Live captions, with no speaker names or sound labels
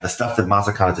The stuff that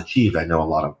Mazakhan has achieved, I know a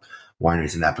lot of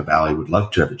wineries in Napa Valley would love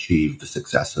to have achieved the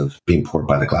success of being poured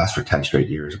by the glass for 10 straight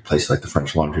years, a place like the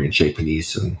French Laundry and Chez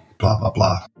Panisse and blah, blah,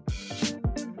 blah.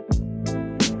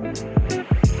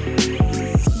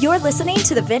 You're listening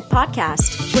to the Vint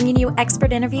Podcast, bringing you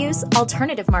expert interviews,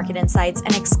 alternative market insights,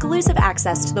 and exclusive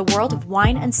access to the world of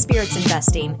wine and spirits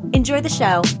investing. Enjoy the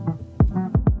show.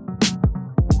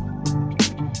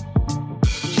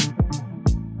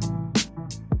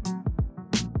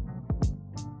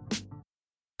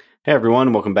 Hey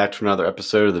everyone, welcome back to another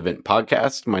episode of the Vint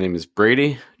Podcast. My name is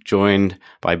Brady, joined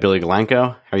by Billy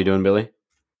Galanko. How are you doing, Billy?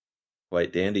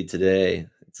 Quite dandy today.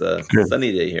 It's a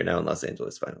sunny day here now in Los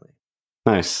Angeles, finally.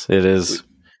 Nice. It is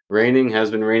raining,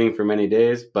 has been raining for many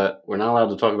days, but we're not allowed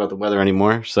to talk about the weather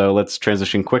anymore. So let's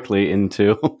transition quickly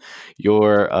into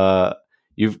your,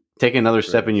 you've taken another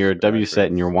step in your WSET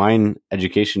and your wine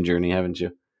education journey, haven't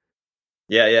you?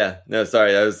 Yeah. No,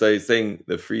 sorry. I was saying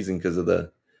the freezing because of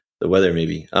the weather,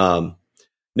 maybe. No,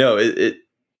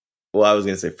 well, I was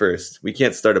going to say first, we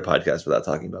can't start a podcast without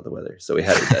talking about the weather. So we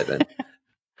had to dive in.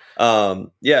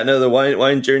 The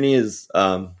wine journey is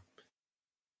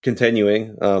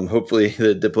continuing. Hopefully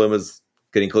the diploma's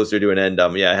getting closer to an end.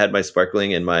 I had my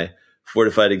sparkling and my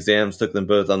fortified exams, took them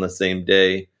both on the same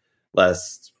day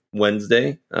last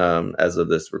Wednesday, as of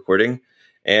this recording.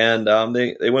 And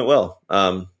they went well.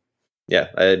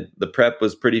 The prep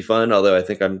was pretty fun, although I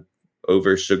think I'm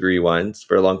over sugary wines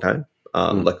for a long time.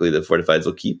 Luckily the fortifieds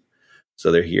will keep,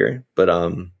 so they're here. But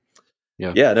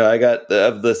I got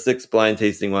of the 6 blind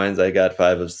tasting wines, I got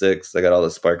 5 of 6. I got all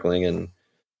the sparkling and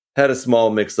had a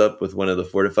small mix up with one of the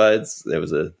fortifieds. There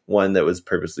was one that was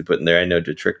purposely put in there, I know,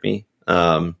 to trick me.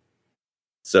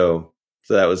 So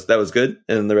that was good,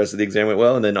 and the rest of the exam went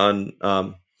well. And then on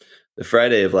the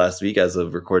Friday of last week, as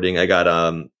of recording, I got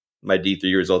my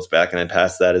D3 results back, and I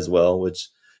passed that as well, which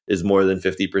is more than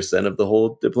 50% of the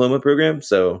whole diploma program.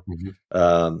 So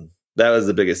that was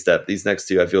the biggest step. These next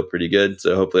 2, I feel pretty good.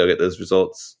 So hopefully I'll get those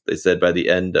results, they said, by the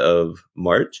end of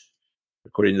March,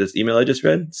 according to this email I just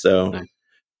read. So nice.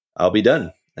 I'll be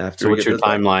done after. So what's your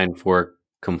timeline for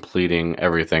completing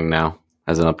everything now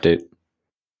as an update?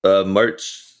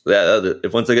 March. Yeah.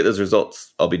 If once I get those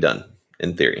results, I'll be done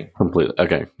in theory. Completely.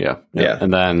 Okay. Yeah.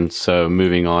 And then, so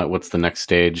moving on, what's the next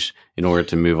stage in order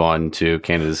to move on to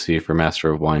candidacy for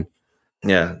Master of Wine?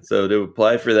 Yeah. So to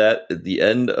apply for that, at the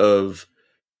end of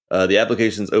the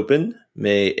application's open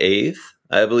May 8th,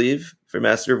 I believe, for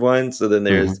Master of Wine. So then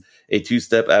there's a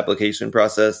 2-step application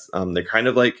process. They're kind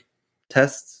of like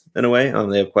tests in a way.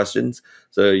 They have questions.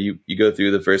 So you go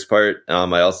through the first part.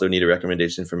 I also need a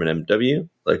recommendation from an MW.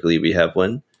 Luckily, we have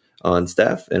one on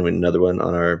staff and another one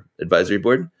on our advisory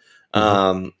board.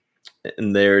 And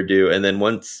they're due. And then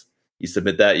once you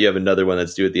submit that, you have another one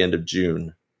that's due at the end of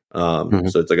June. So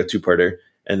it's like a 2-parter.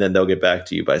 And then they'll get back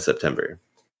to you by September,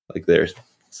 like their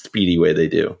speedy way they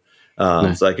do.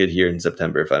 Nice. So I could hear in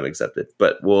September if I'm accepted.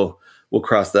 But we'll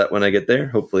cross that when I get there.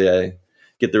 Hopefully I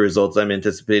get the results I'm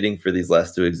anticipating for these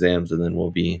last 2 exams, and then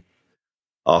we'll be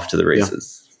off to the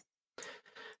races.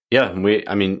 Yeah,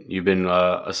 you've been,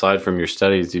 aside from your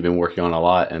studies, you've been working on a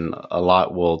lot, and a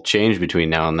lot will change between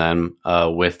now and then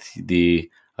with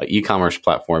the e-commerce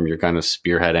platform you're kind of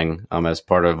spearheading as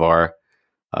part of our,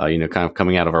 kind of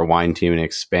coming out of our wine team and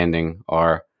expanding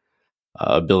our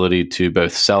ability to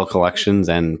both sell collections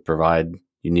and provide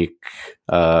unique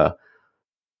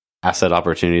asset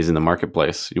opportunities in the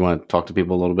marketplace. You want to talk to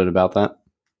people a little bit about that?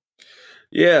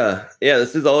 Yeah.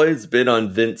 This has always been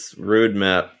on Vint's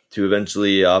roadmap to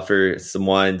eventually offer some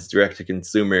wines direct to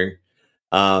consumer.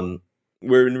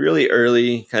 We're in really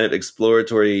early kind of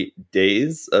exploratory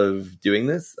days of doing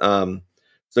this.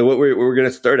 So what we're going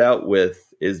to start out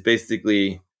with is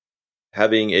basically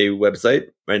having a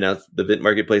website right now,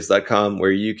 thevintmarketplace.com,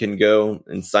 where you can go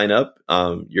and sign up.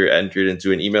 You're entered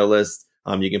into an email list.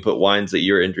 You can put wines that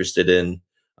you're interested in.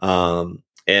 And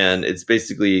it's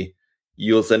basically,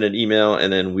 you'll send an email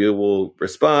and then we will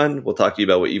respond. We'll talk to you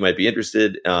about what you might be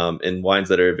interested in wines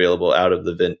that are available out of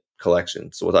the Vint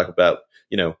collection. So we'll talk about,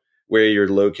 where you're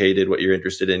located, what you're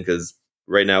interested in, because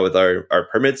right now with our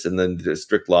permits and then the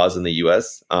strict laws in the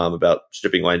US about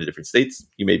shipping wine to different states,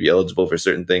 you may be eligible for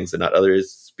certain things and not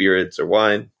others. Spirits or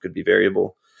wine could be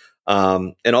variable.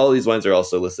 And all of these wines are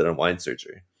also listed on Wine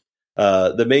Searcher.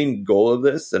 The main goal of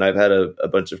this, and I've had a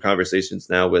bunch of conversations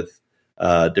now with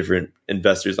different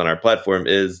investors on our platform,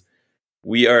 is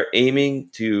we are aiming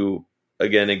to,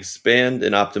 again, expand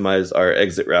and optimize our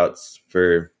exit routes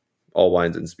for all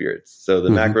wines and spirits. So the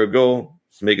macro goal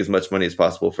is to make as much money as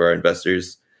possible for our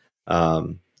investors.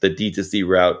 The D2C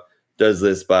route does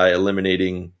this by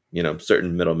eliminating,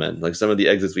 certain middlemen. Like some of the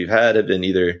exits we've had have been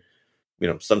either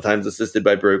sometimes assisted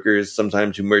by brokers,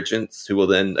 sometimes to merchants who will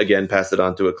then again pass it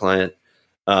on to a client.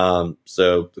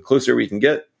 So the closer we can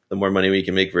get, the more money we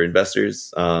can make for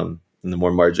investors, and the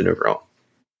more margin overall.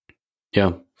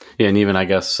 Yeah. And even I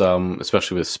guess,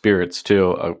 especially with spirits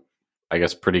too, I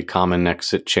guess pretty common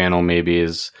exit channel maybe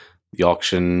is the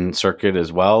auction circuit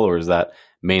as well, or is that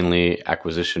mainly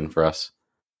acquisition for us?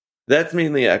 That's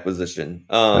mainly acquisition.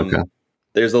 Okay.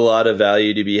 There's a lot of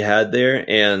value to be had there.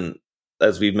 And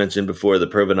as we've mentioned before, the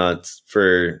provenance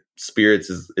for spirits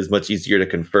is much easier to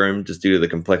confirm just due to the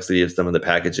complexity of some of the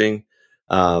packaging.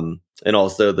 And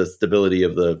also the stability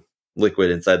of the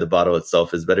liquid inside the bottle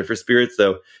itself is better for spirits.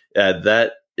 So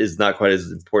that is not quite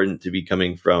as important to be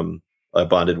coming from a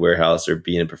bonded warehouse or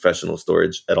being in professional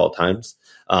storage at all times.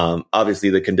 Obviously,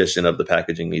 the condition of the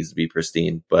packaging needs to be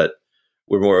pristine, but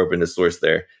we're more open to source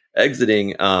there.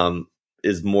 Exiting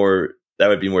is more, that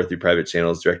would be more through private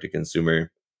channels, direct to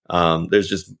consumer. There's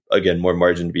just, again, more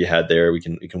margin to be had there. We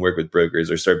can work with brokers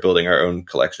or start building our own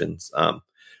collections.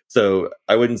 So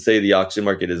I wouldn't say the auction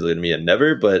market is going to be a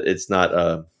never, but it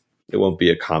won't be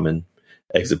a common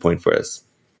exit point for us.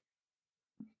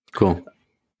 Cool.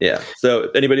 Yeah. So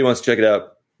if anybody wants to check it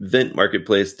out,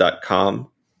 vintmarketplace.com,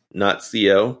 not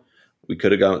CO. We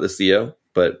could have gone with the CO,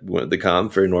 but we went with the com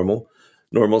for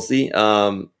normalcy.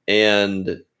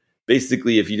 And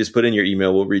basically, if you just put in your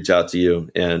email, we'll reach out to you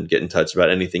and get in touch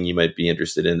about anything you might be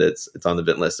interested in it's on the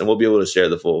Vint list. And we'll be able to share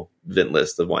the full Vint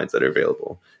list of wines that are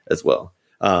available as well.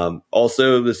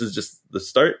 Also, this is just the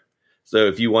start. So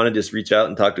if you want to just reach out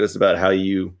and talk to us about how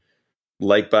you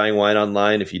like buying wine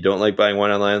online, if you don't like buying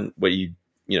wine online, what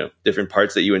different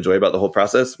parts that you enjoy about the whole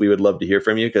process, we would love to hear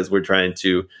from you because we're trying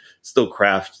to still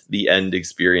craft the end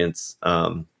experience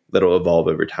that'll evolve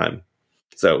over time.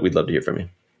 So we'd love to hear from you.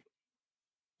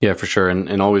 Yeah, for sure.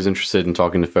 And always interested in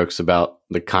talking to folks about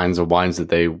the kinds of wines that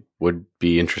they would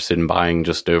be interested in buying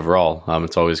just overall.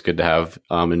 It's always good to have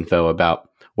info about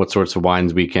what sorts of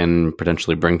wines we can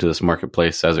potentially bring to this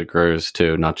marketplace as it grows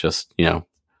too, not just,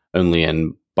 only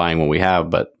in buying what we have,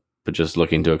 but just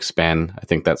looking to expand, I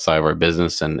think, that side of our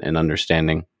business and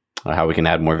understanding how we can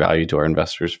add more value to our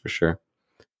investors for sure.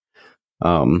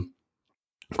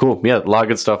 Cool. Yeah, a lot of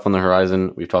good stuff on the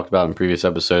horizon. We've talked about in previous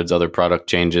episodes, other product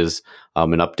changes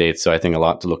and updates. So I think a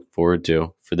lot to look forward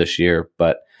to for this year.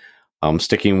 But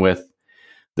sticking with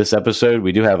this episode,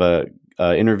 we do have a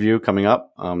interview coming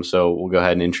up. So we'll go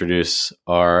ahead and introduce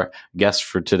our guest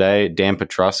for today, Dan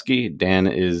Petrosky. Dan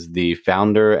is the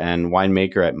founder and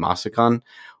winemaker at Masakan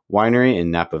Winery in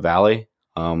Napa Valley.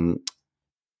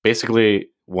 Basically,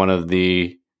 one of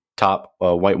the top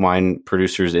white wine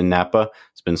producers in Napa.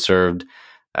 It's been served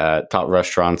at top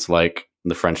restaurants like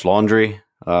the French Laundry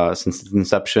since its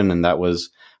inception, and that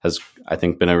has I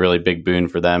think been a really big boon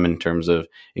for them in terms of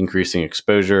increasing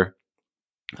exposure.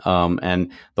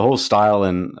 And the whole style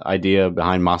and idea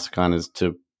behind Masakan is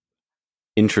to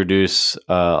introduce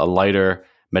a lighter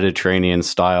Mediterranean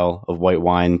style of white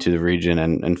wine to the region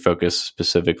and focus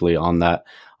specifically on that.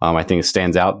 I think it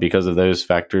stands out because of those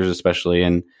factors, especially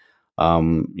in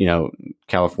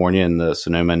California and the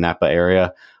Sonoma and Napa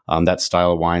area. That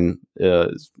style of wine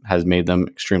has made them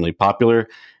extremely popular.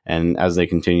 And as they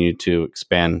continue to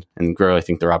expand and grow, I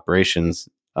think their operations,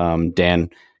 Dan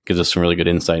gives us some really good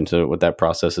insight into what that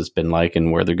process has been like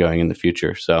and where they're going in the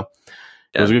future. So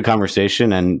it was a good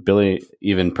conversation. And Billy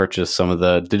even purchased some of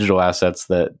the digital assets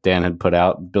that Dan had put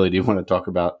out. Billy, do you want to talk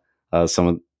about some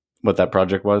of what that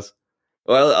project was?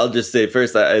 Well, I'll just say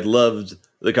first, I loved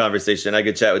the conversation. I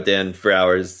could chat with Dan for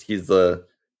hours. He's a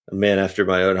man after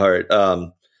my own heart.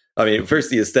 First,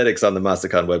 the aesthetics on the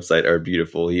Masakan website are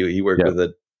beautiful. He worked with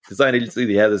a design agency.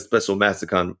 He had this special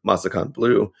Masakan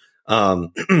Blue.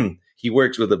 He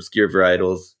works with obscure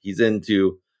varietals. He's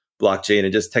into blockchain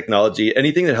and just technology,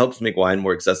 anything that helps make wine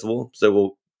more accessible.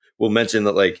 So we'll mention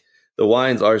that like the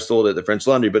wines are sold at the French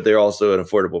Laundry, but they're also an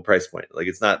affordable price point. Like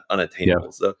it's not unattainable.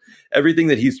 Yeah. So everything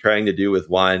that he's trying to do with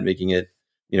wine, making it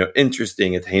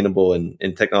interesting, attainable,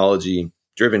 and technology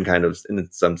driven, kind of in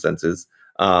some senses.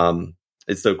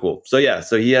 It's so cool. So yeah,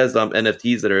 so he has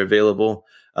NFTs that are available.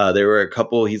 There were a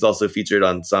couple. He's also featured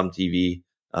on Som TV.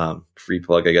 Free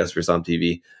plug, I guess, for Som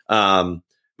TV.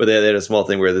 But they had a small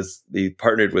thing where they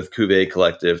partnered with Cuvée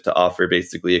Collective to offer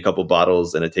basically a couple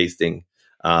bottles and a tasting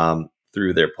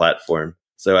through their platform.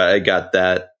 So I got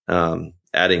that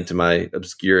adding to my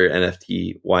obscure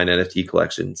wine NFT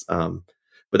collections.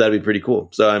 But that'd be pretty cool.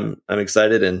 So I'm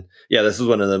excited, and yeah, this is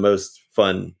one of the most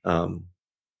fun.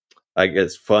 I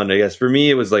guess for me,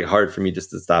 it was like hard for me just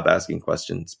to stop asking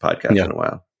questions podcast in a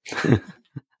while.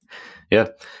 Yeah.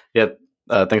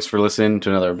 Thanks for listening to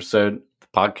another episode of the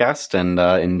podcast, and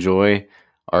enjoy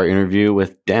our interview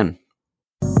with Dan.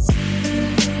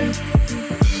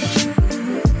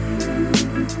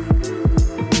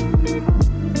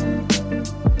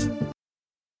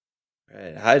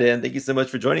 Hi, Dan. Thank you so much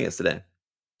for joining us today.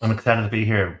 I'm excited to be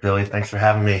here. Billy, thanks for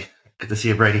having me. Good to see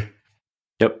you, Brady.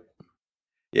 Yep.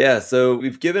 Yeah, so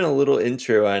we've given a little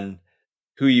intro on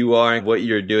who you are and what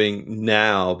you're doing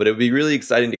now, but it would be really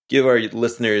exciting to give our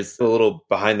listeners a little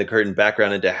behind the curtain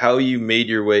background into how you made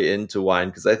your way into wine.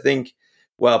 Because I think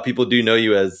while people do know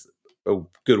you as a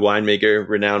good winemaker,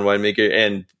 renowned winemaker,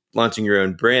 and launching your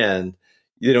own brand,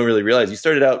 you don't really realize you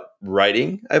started out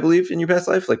writing, I believe, in your past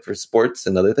life, like for sports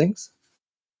and other things.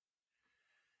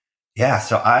 Yeah,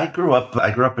 so I grew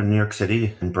up in New York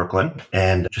City, in Brooklyn,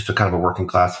 and just a kind of a working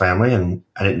class family, and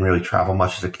I didn't really travel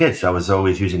much as a kid, so I was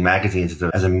always using magazines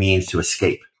as a means to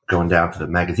escape, going down to the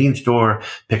magazine store,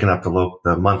 picking up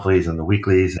the monthlies and the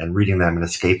weeklies and reading them and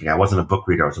escaping. I wasn't a book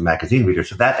reader, I was a magazine reader,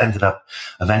 so that ended up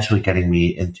eventually getting me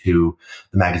into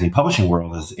the magazine publishing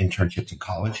world as internships in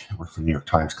college. I worked for New York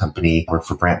Times Company, worked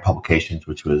for Brant Publications,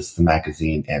 which was the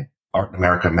magazine, and Art in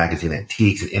America magazine,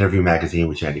 Antiques, an interview magazine,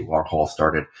 which Andy Warhol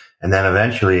started. And then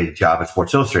eventually a job at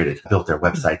Sports Illustrated. Built their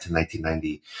websites in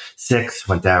 1996,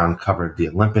 went down, covered the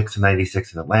Olympics in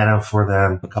 96 in Atlanta for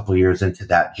them. A couple of years into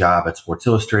that job at Sports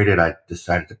Illustrated, I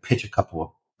decided to pitch a couple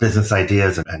of business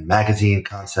ideas and magazine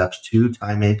concepts to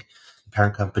Time Inc., the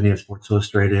parent company of Sports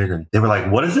Illustrated. And they were like,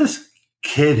 what is this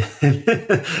kid in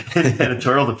the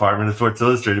editorial department of Sports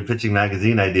Illustrated pitching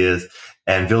magazine ideas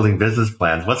and building business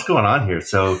plans? What's going on here?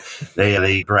 So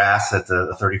they brass at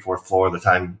the 34th floor of the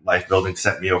Time Life building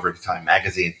sent me over to Time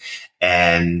Magazine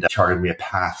and charted me a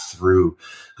path through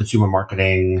consumer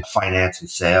marketing, finance, and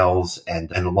sales.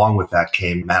 And along with that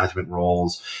came management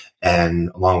roles. And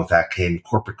along with that came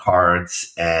corporate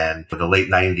cards, and for the late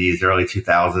 90s, early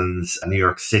 2000s, New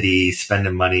York City,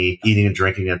 spending money, eating and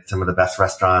drinking at some of the best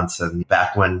restaurants. And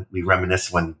back when we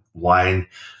reminisce, when wine,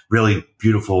 really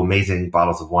beautiful, amazing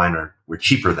bottles of wine were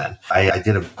cheaper then. I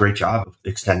did a great job of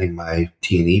extending my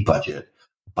T&E budget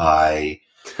by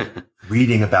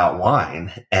reading about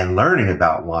wine and learning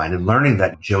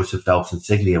that Joseph Phelps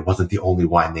Insignia wasn't the only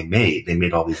wine they made. They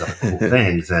made all these other cool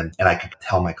things. And I could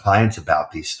tell my clients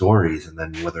about these stories, and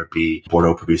then whether it be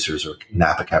Bordeaux producers or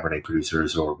Napa Cabernet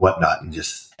producers or whatnot,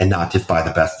 and not just buy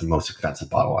the best and most expensive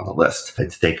bottle on the list.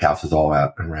 And steakhouses all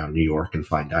out around New York and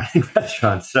fine dining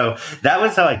restaurants. So that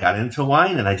was how I got into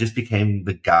wine. And I just became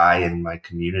the guy in my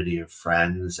community of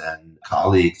friends and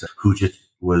colleagues who just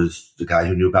was the guy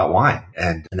who knew about wine.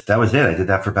 And that was it. I did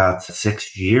that for about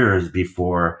 6 years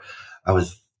before I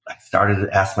started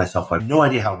to ask myself, I have no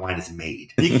idea how wine is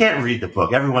made. You can't read the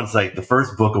book. Everyone's like, the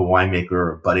first book a winemaker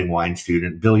or a budding wine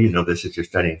student, Bill, you know this if you're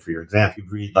studying for your exam, you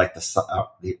read like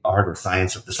the art or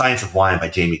science of wine by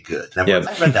Jamie Good. And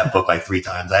I read that book like 3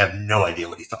 times. I have no idea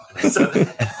what he's talking about. So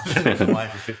I've been wine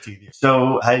for 15 years.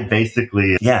 So I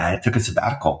basically, I took a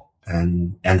sabbatical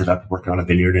and ended up working on a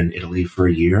vineyard in Italy for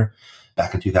a year.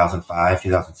 Back in 2005,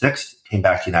 2006, came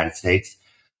back to the United States.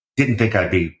 Didn't think I'd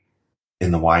be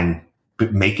in the wine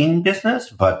making business,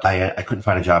 but I couldn't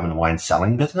find a job in the wine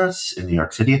selling business in New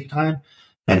York City at the time.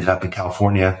 Ended up in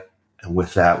California. And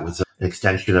with that was an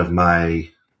extension of my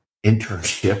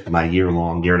internship, my year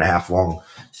and a half long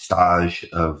stage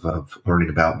of learning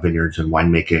about vineyards and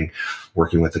winemaking,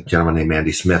 working with a gentleman named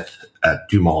Andy Smith at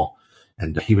Dumal.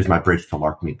 And he was my bridge to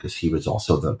Larkmead because he was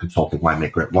also the consulting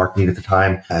winemaker at Larkmead at the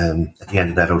time. And at the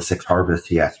end of that 06 harvest,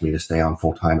 he asked me to stay on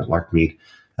full time at Larkmead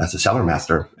as a cellar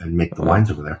master and make the wines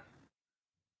over there.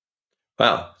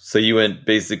 Wow. So you went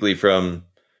basically from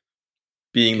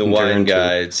being the wine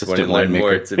guy to wanting to learn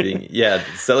more to being,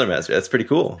 cellar master. That's pretty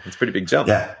cool. It's a pretty big jump.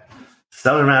 Yeah.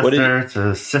 Cellar master to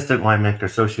assistant winemaker,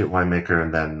 associate winemaker,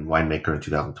 and then winemaker in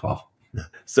 2012. Yeah.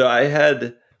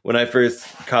 So when I first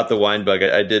caught the wine bug,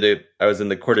 I was in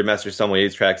the quartermaster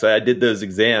sommeliers track. So I did those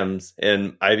exams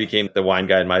and I became the wine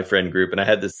guy in my friend group. And I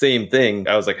had the same thing.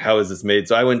 I was like, how is this made?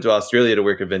 So I went to Australia to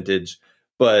work a vintage,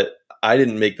 but I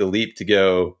didn't make the leap to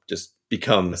go just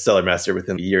become a cellar master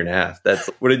within a year and a half.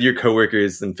 What did your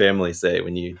coworkers and family say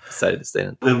when you decided to stay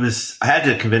on? I had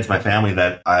to convince my family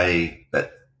that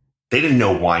they didn't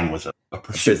know wine was a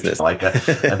pursuit. Business.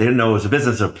 They didn't know it was a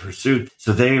business, a pursuit.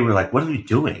 So they were like, what are you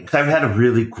doing? I've had a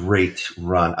really great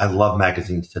run. I love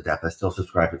magazines to death. I still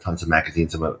subscribe to tons of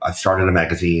magazines. I started a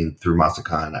magazine through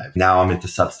Masakan. Now I'm into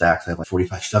Substacks. I have like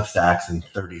 45 Substacks and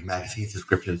 30 magazine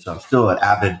subscriptions. So I'm still an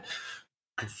avid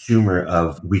consumer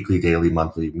of weekly, daily,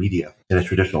 monthly media in its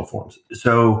traditional forms.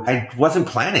 So I wasn't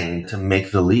planning to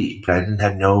make the leap. I didn't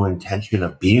have no intention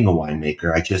of being a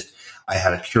winemaker. I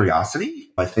had a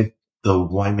curiosity. I think the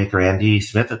winemaker Andy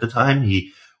Smith at the time,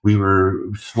 he We were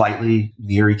slightly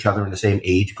near each other in the same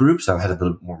age group, so I had a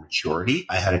bit more maturity.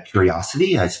 I had a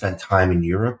curiosity. I spent time in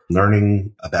Europe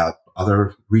learning about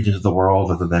other regions of the world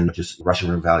other than just Russian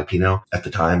River Valley Pinot at the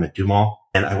time at Dumal.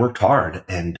 And I worked hard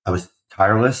and I was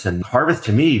tireless. And Harvest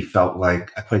to me felt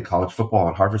like I played college football,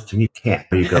 and Harvest to me can't.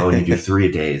 You go and you do 3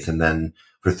 a days and then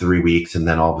for 3 weeks, and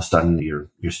then all of a sudden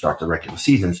you start the regular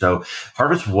season. So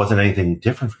Harvest wasn't anything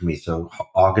different for me. So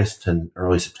August and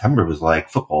early September was like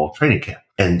football training camp.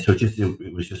 And so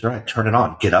it was just, all right, turn it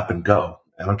on, get up and go.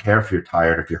 I don't care if you're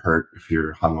tired, if you're hurt, if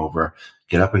you're hungover,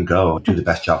 get up and go, do the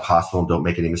best job possible, and don't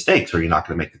make any mistakes or you're not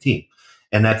going to make the team.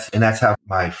 And that's how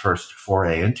my first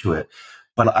foray into it.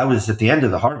 But I was at the end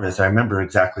of the Harvest. I remember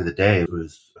exactly the day. It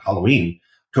was Halloween,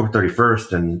 October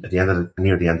 31st. And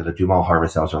near the end of the Dumal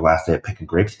Harvest, that was our last day of picking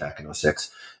grapes back in 2006.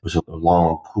 It was a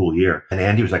long, cool year. And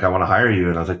Andy was like, I want to hire you.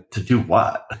 And I was like, to do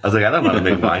what? I was like, I don't know how to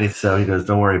make wine. So he goes,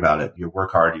 don't worry about it. You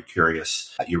work hard. You're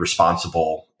curious. You're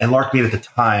responsible. And Larkmead at the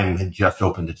time had just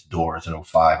opened its doors in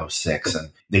 2005, 2006.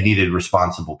 And they needed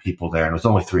responsible people there. And it was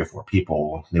only 3 or 4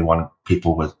 people. They wanted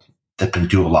people that can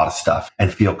do a lot of stuff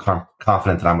and feel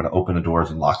confident that I'm going to open the doors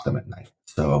and lock them at night.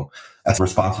 So that's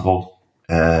responsible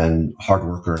and hard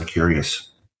worker and curious.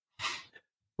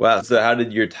 Wow. So how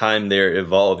did your time there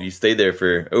evolve? You stayed there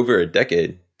for over a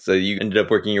decade. So you ended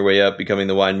up working your way up, becoming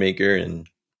the winemaker, and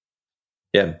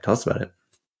yeah, tell us about it.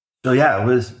 So yeah, it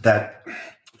was that.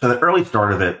 So the early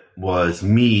start of it was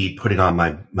me putting on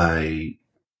my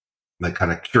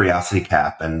kind of curiosity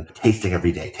cap and tasting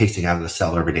every day, tasting out of the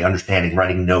cellar every day, understanding,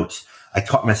 writing notes. I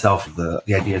taught myself the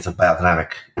ideas of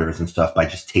biodynamic beers and stuff by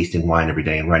just tasting wine every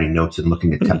day and writing notes and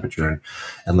looking at temperature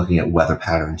and looking at weather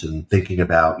patterns and thinking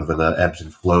about the ebbs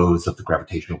and flows of the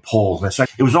gravitational pulls. And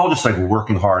it was all just like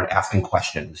working hard, asking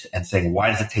questions and saying,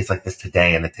 why does it taste like this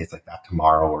today and it tastes like that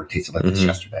tomorrow, or it tasted like this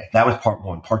yesterday? That was part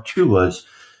one. Part two was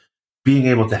being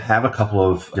able to have a couple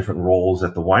of different roles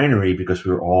at the winery, because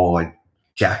we were all like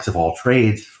jacks of all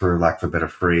trades, for lack of a better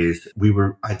phrase.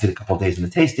 I did a couple of days in the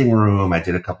tasting room. I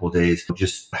did a couple of days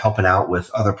just helping out with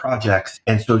other projects.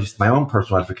 And so just my own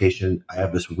personal edification, I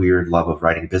have this weird love of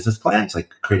writing business plans, like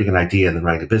creating an idea and then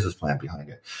writing a business plan behind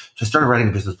it. So I started writing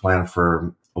a business plan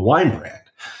for a wine brand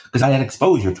because I had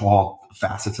exposure to all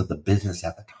facets of the business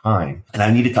at the time, and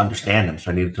I needed to understand them.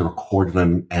 So I needed to record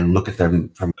them and look at them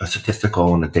from a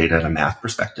statistical and a data and a math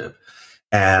perspective.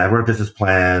 And I wrote a business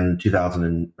plan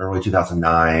early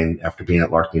 2009 after being at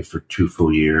Larkmead for 2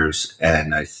 full years.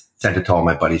 And I sent it to all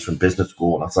my buddies from business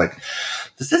school. And I was like,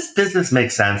 does this business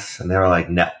make sense? And they were like,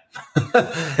 no.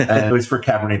 And it was for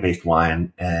Cabernet based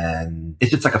wine. And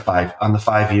it's just like on the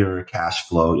 5-year cash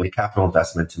flow, a capital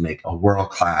investment to make a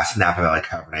world-class Napa Valley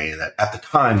Cabernet that at the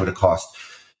time would have cost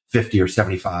 $50 or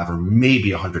 $75 or maybe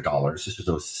 $100. This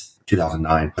was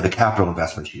 2009. But the capital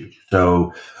investment's huge.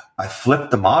 So I flipped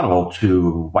the model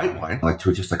to white wine, like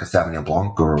to just like a Sauvignon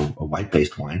Blanc or a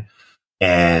white-based wine,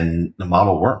 and the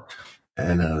model worked.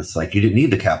 And it's like, you didn't need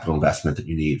the capital investment that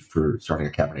you need for starting a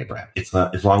Cabernet brand. It's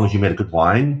not, as long as you made a good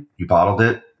wine, you bottled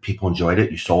it, people enjoyed it,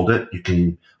 you sold it, you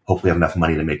can hopefully have enough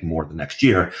money to make more the next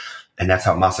year. And that's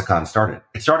how Masakan started.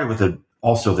 It started with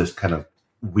also this kind of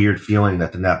weird feeling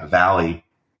that the Napa Valley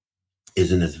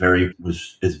is very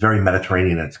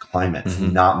Mediterranean in its climate. It's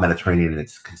not Mediterranean in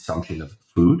its consumption of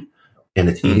food and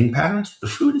its eating patterns. The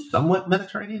food is somewhat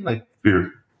Mediterranean,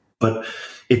 but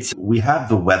we have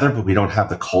the weather, but we don't have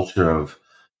the culture of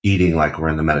eating like we're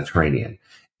in the Mediterranean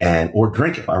or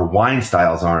drinking. Our wine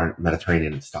styles aren't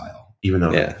Mediterranean in style, even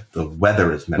though the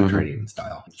weather is Mediterranean in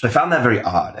style. So I found that very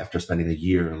odd after spending a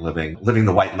year living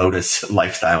the White Lotus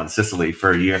lifestyle in Sicily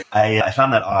for a year. I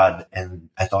found that odd, and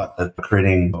I thought that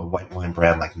creating a white wine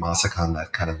brand like Masakan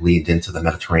that kind of leaned into the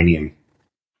Mediterranean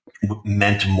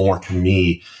meant more to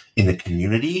me in the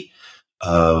community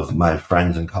of my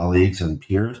friends and colleagues and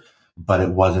peers, but it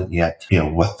wasn't yet,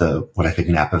 what I think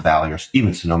Napa Valley or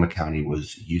even Sonoma County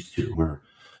was used to. We're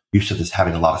used to just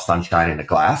having a lot of sunshine in a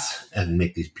glass and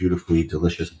make these beautifully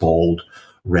delicious, bold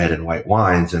red and white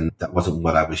wines. And that wasn't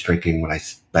what I was drinking when I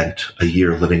spent a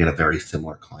year living in a very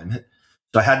similar climate.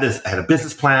 So I had a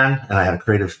business plan and I had a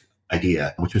creative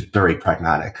idea, which was very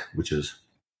pragmatic, which is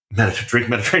drink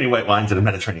Mediterranean white wines in a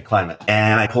Mediterranean climate.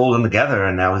 And I pulled them together,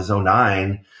 and that was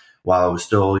 2009. While I was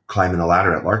still climbing the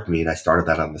ladder at Larkmead, I started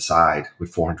that on the side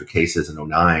with 400 cases in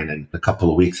 2009. And in a couple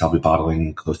of weeks, I'll be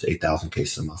bottling close to 8,000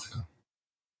 cases of Masakan.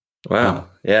 Wow.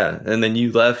 Yeah. And then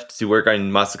you left to work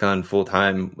on Masakan full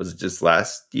time. Was it just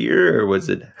last year, or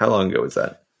how long ago was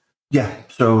that? Yeah.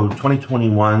 So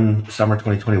 2021, summer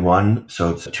 2021.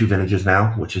 So it's 2 vintages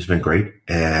now, which has been great.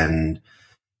 And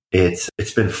It's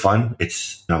been fun.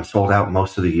 I'm sold out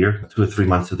most of the year, 2 or 3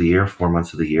 months of the year, 4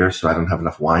 months of the year. So I don't have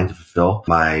enough wine to fulfill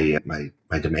my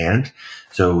demand.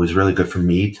 So it was really good for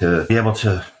me to be able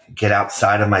to get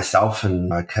outside of myself,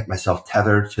 and I kept myself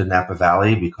tethered to Napa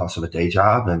Valley because of a day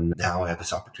job. And now I have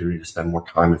this opportunity to spend more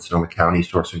time in Sonoma County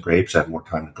sourcing grapes. I have more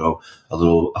time to go a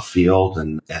little afield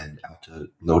and out to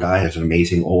Lodi. There's an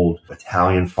amazing old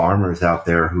Italian farmers out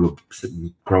there who have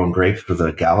been growing grapes for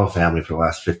the Gallo family for the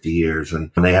last 50 years. And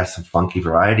they have some funky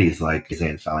varieties like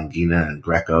Ghisain Falangina and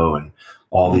Greco and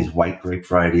all these white grape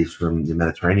varieties from the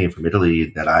Mediterranean, from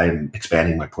Italy, that I'm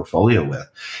expanding my portfolio with.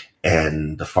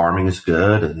 And the farming is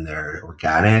good, and they're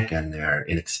organic, and they're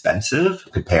inexpensive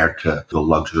compared to the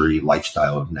luxury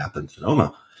lifestyle of Napa and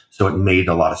Sonoma. So it made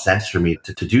a lot of sense for me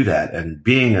to do that. And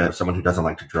being someone who doesn't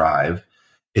like to drive,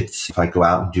 if I go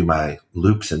out and do my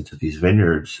loops into these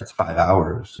vineyards, it's 5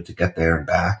 hours to get there and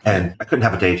back. And I couldn't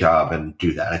have a day job and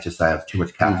do that. I have too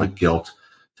much Catholic guilt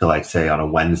to say on a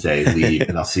Wednesday leave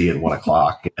and I'll see you at 1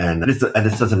 o'clock. And that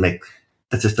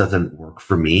just doesn't work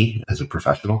for me as a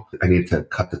professional. I need to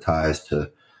cut the ties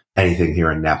to anything here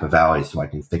in Napa Valley so I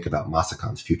can think about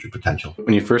Masakan's future potential.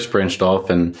 When you first branched off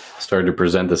and started to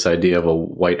present this idea of a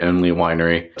white-only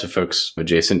winery to folks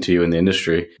adjacent to you in the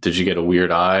industry, did you get a weird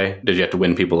eye? Did you have to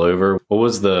win people over? What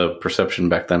was the perception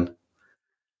back then?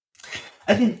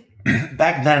 I think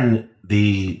back then,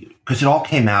 because it all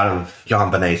came out of,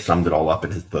 John Bonet summed it all up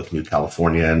in his book, New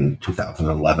California, in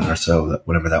 2011 or so,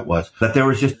 whatever that was. But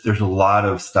there's a lot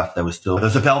of stuff that was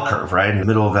there's a bell curve, right? In the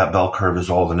middle of that bell curve is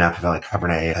all the Napa Valley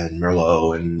Cabernet and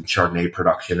Merlot and Chardonnay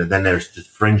production. And then there's the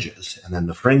fringes. And then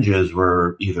the fringes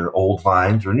were either old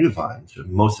vines or new vines.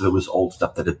 Most of it was old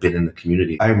stuff that had been in the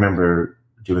community. I remember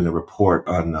doing a report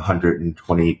on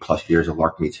 120 plus years of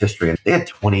Larkmead's history. And they had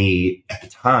 28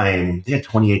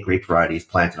 grape varieties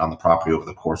planted on the property over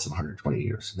the course of 120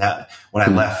 years. Now, when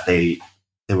I left, they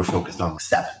were focused on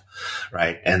 7,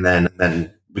 right? And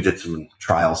then we did some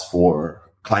trials for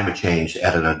climate change,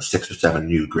 added on 6 or 7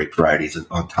 new grape varieties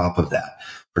on top of that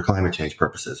for climate change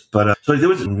purposes. But so there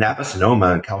was Napa,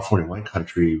 Sonoma, and California wine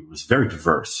country was very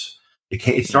diverse.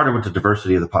 It started with the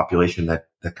diversity of the population that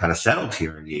kind of settled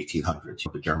here in the 1800s,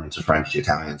 the Germans, the French, the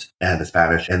Italians, and the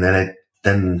Spanish. And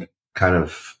then kind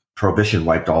of Prohibition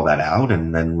wiped all that out.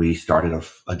 And then we started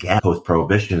again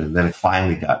post-Prohibition. And then it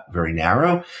finally got very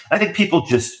narrow. I think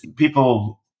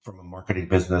people from a marketing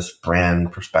business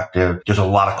brand perspective, there's a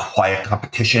lot of quiet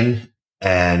competition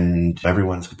and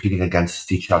everyone's competing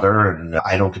against each other. And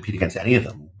I don't compete against any of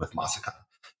them with Masakan.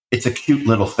 It's a cute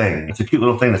little thing. It's a cute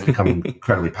little thing that's become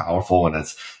incredibly powerful, and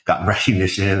it's gotten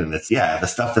recognition. And the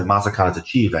stuff that Masakan has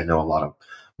achieved. I know a lot of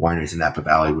wineries in Napa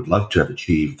Valley would love to have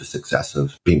achieved the success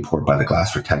of being poured by the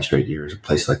glass for 10 straight years at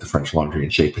places like the French Laundry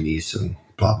and Chez Panisse and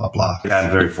blah, blah, blah.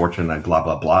 I'm very fortunate I blah,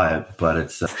 blah, blah it, but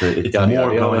it's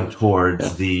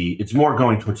more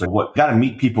going towards what, got to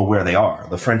meet people where they are.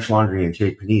 The French Laundry and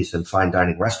Chez Panisse and fine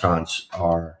dining restaurants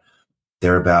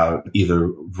they're about either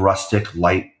rustic,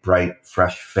 light, bright,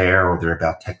 fresh fare, or they're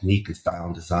about technique and style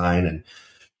and design. And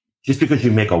just because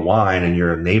you make a wine and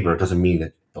you're a neighbor doesn't mean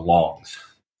it belongs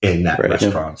in that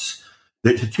restaurant.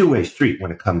 It's a two-way street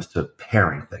when it comes to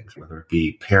pairing things, whether it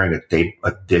be pairing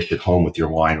a dish at home with your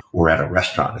wine or at a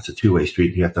restaurant. It's a two-way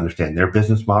street. You have to understand their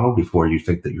business model before you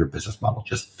think that your business model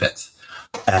just fits.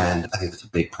 And I think that's a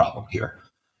big problem here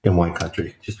in wine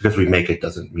country. Just because we make it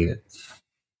doesn't mean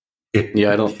I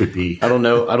don't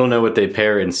know what they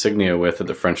pair Insignia with at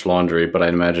the French Laundry, but I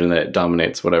imagine that it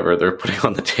dominates whatever they're putting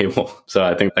on the table. So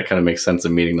I think that kind of makes sense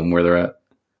of meeting them where they're at.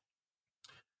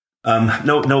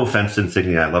 No offense to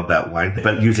Insignia, I love that wine,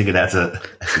 but using it as the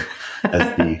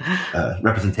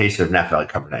representation of Napa Valley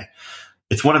Cabernet.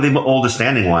 It's one of the oldest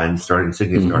standing wines.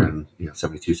 Insignia started in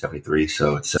 72, 73,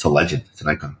 so it's a legend. It's an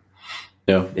icon.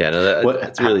 Yeah,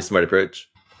 that's a really smart approach.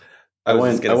 Go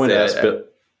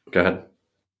ahead.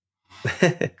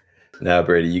 No,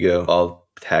 Brady, you go. I'll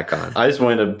tack on. I just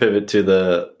wanted to pivot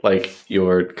to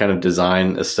your kind of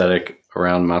design aesthetic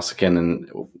around Masakan and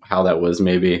how that was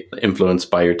maybe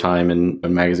influenced by your time in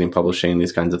magazine publishing,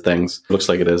 these kinds of things. Looks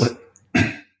like it is.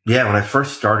 Yeah, when I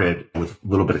first started with a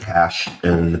little bit of cash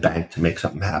in the bank to make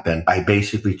something happen, I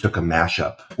basically took a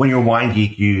mashup. When you're a wine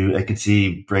geek, I can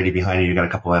see Brady behind you got a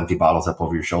couple of empty bottles up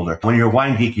over your shoulder. When you're a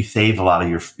wine geek, you save a lot of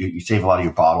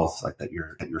your bottles like that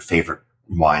your favorite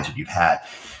wines that you've had.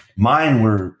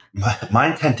 Mine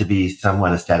tend to be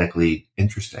somewhat aesthetically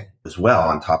interesting as well,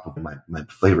 on top of my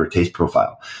flavor taste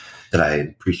profile that I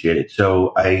appreciated.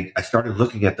 So I started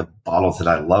looking at the bottles that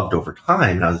I loved over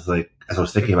time, and I was like, as I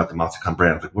was thinking about the Masakan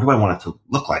brand, I was like, what do I want it to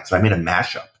look like? So I made a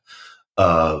mashup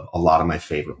of a lot of my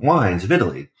favorite wines of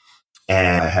Italy.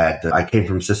 And I came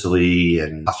from Sicily,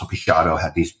 and Passo Pisciato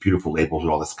had these beautiful labels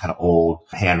with all this kind of old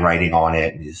handwriting on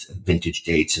it and these vintage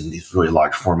dates and these really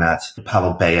large formats.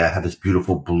 Paolo Bea had this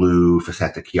beautiful blue for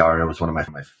Santa Chiara. It was one of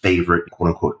my favorite quote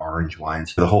unquote orange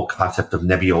wines. The whole concept of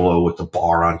Nebbiolo with the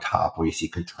bar on top where you see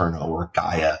Conterno or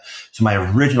Gaia. So my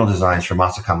original designs for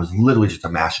Masakan was literally just a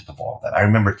mashup of all of that. I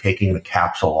remember taking the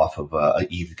capsule off of a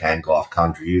Yves Gangloff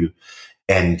Condrieu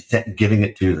and giving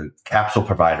it to the capsule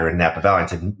provider in Napa Valley and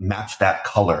said, match that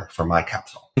color for my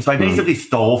capsule. So I basically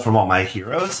stole from all my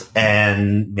heroes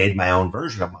and made my own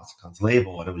version of Masakan's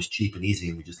label, and it was cheap and easy,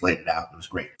 and we just laid it out. It was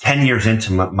great. 10 years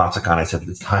into Masakan, I said,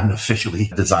 it's time to officially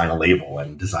design a label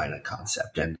and design a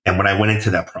concept. And when I went into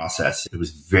that process, it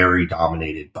was very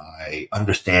dominated by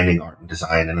understanding art and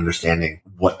design and understanding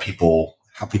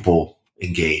how people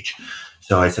engage.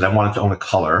 So I said, I wanted to own a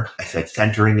color. I said,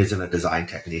 centering isn't a design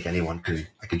technique. I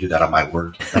can do that on my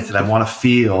word. I said, I want to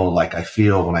feel like I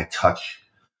feel when I touch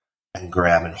and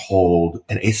grab and hold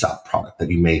an Aesop product that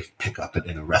you may pick up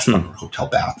in a restaurant or hotel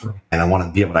bathroom. And I want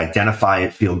to be able to identify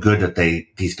it, feel good that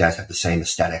these guys have the same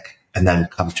aesthetic, and then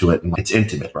come to it. And it's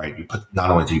intimate, right? Not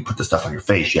only do you put the stuff on your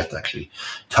face, you have to actually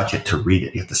touch it to read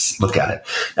it. You have to look at it.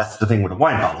 That's the thing with a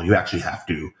wine bottle. You actually have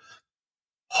to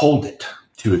hold it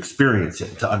to experience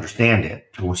it, to understand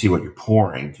it, to see what you're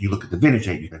pouring. You look at the vintage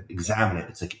date, you can examine it.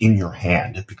 It's like in your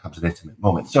hand. It becomes an intimate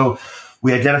moment. So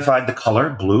we identified the color,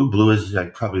 blue. Blue is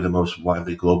probably the most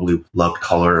widely globally loved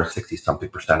color.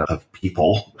 60-something% of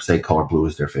people say color blue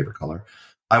is their favorite color.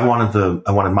 I wanted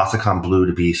Masakan blue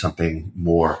to be something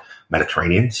more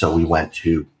Mediterranean. So we went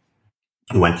to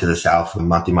the south.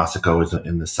 Monte Massico is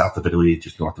in the south of Italy,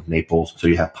 just north of Naples. So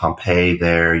you have Pompeii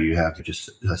there. You have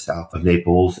just south of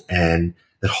Naples. And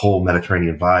that whole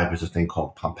Mediterranean vibe is a thing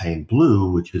called Pompeian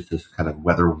blue, which is this kind of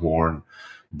weather-worn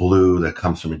blue that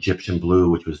comes from Egyptian blue,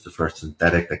 which was the first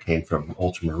synthetic that came from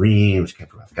ultramarine, which came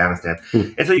from Afghanistan.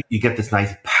 And so you get this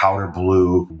nice powder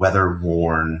blue,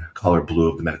 weather-worn color blue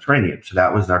of the Mediterranean. So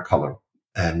that was our color.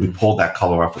 And we pulled that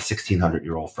color off a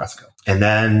 1,600-year-old fresco. And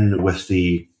then with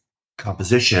the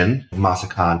composition,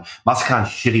 Masakan's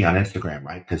shitty on Instagram,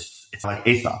 right? Because it's like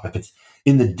Aesop. If it's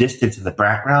in the distance in the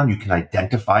background, you can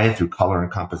identify it through color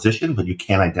and composition, but you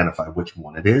can't identify which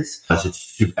one it is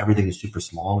because everything is super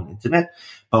small and intimate.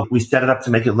 But we set it up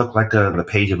to make it look like a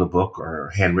page of a book or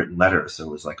a handwritten letter. So it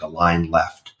was like a line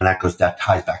left. And that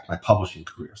ties back to my publishing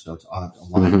career. So it's on a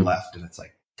line left, and it's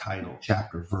like title,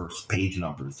 chapter, verse, page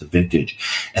numbers, the vintage.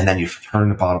 And then you turn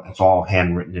the bottom, it's all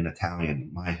handwritten in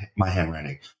Italian, my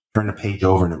handwriting. Turn the page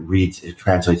over and it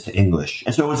translates to English.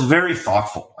 And so it was very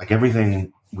thoughtful. Like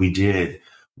everything we did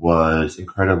was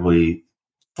incredibly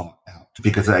thought out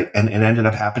because it ended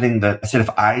up happening that I said, if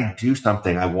I do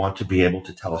something, I want to be able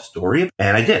to tell a story.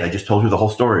 And I did. I just told you the whole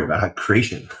story about the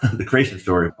creation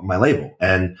story of my label.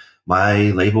 And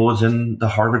my label is in the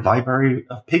Harvard Library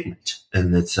of Pigment,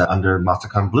 and it's under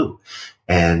Masakan Blue.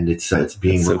 And it's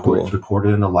being recorded. It's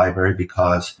recorded in the library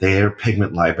because their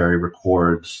pigment library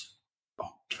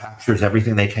captures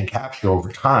everything they can capture over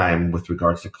time with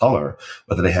regards to color,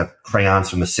 whether they have crayons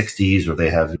from the 60s or they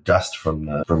have dust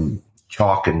from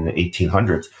chalk in the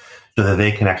 1800s, so that they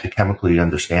can actually chemically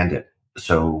understand it.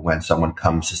 So when someone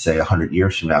comes to say 100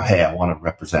 years from now, hey, I want to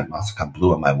represent Masakan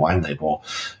Blue on my wine label,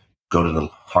 go to the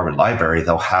Harvard Library,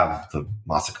 they'll have the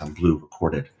Masakan Blue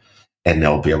recorded, and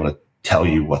they'll be able to tell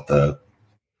you what the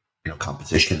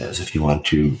composition is if you want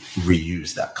to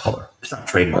reuse that color. It's not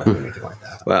trademark or anything like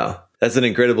that. Wow. That's an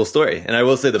incredible story. And I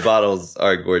will say the bottles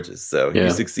are gorgeous. So you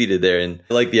succeeded there. And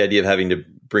I like the idea of having to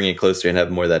bring it closer and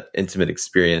have more of that intimate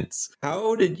experience.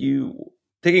 How did you,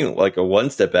 taking like a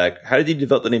one step back, how did you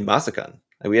develop the name Masakan?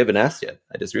 We haven't asked yet.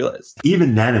 I just realized.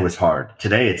 Even then it was hard.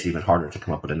 Today it's even harder to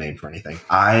come up with a name for anything.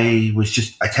 I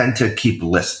tend to keep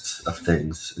lists of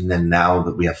things. And then now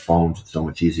that we have phones, it's so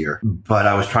much easier. But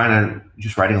I was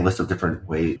just writing a list of different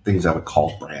things I would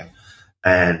call the brand.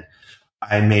 And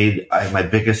my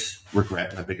biggest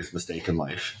regret, my biggest mistake in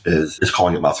life is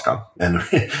calling it Masakan.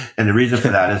 And the reason for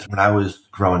that is when I was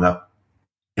growing up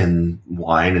in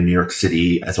wine in New York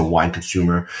City as a wine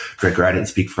consumer, drinker, I didn't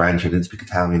speak French, I didn't speak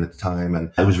Italian at the time. And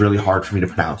it was really hard for me to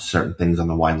pronounce certain things on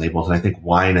the wine labels. And I think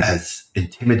wine, as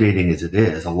intimidating as it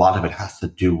is, a lot of it has to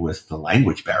do with the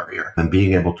language barrier and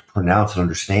being able to pronounce and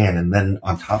understand. And then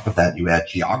on top of that, you add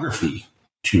geography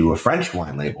to a French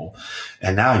wine label.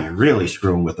 And now you're really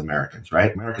screwing with Americans,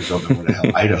 right? Americans don't know where the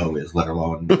hell Idaho is, let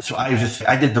alone. So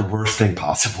I did the worst thing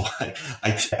possible.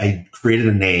 I created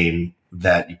a name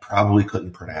that you probably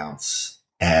couldn't pronounce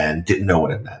and didn't know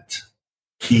what it meant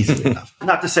easily enough.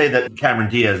 Not to say that Cameron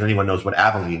Diaz, anyone knows what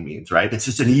Aveline means, right? It's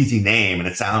just an easy name and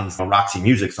it sounds like a Roxy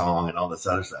Music song and all this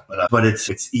other stuff. But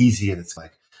it's easy and it's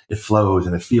like, it flows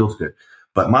and it feels good.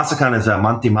 But Masakan is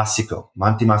Monte Massico.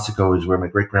 Monte Massico is where my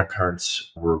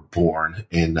great-grandparents were born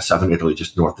in southern Italy,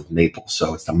 just north of Naples.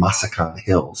 So it's the Masakan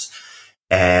Hills.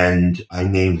 And I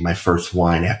named my first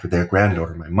wine after their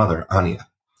granddaughter, my mother, Ania.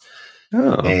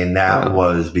 Oh, and that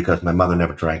was because my mother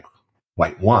never drank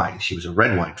white wine. She was a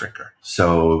red wine drinker.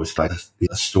 So it was like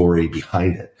a story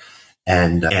behind it.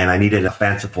 And I needed a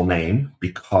fanciful name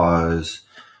because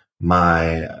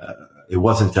it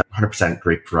wasn't 100%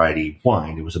 grape variety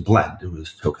wine. It was a blend. It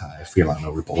was Tokai,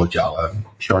 Friulano, Ribolla Gialla,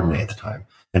 Chardonnay at the time,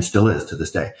 and still is to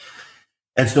this day.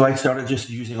 And so I started just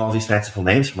using all these fanciful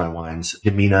names for my wines.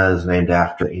 Gemina is named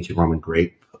after the ancient Roman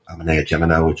grape, Amanea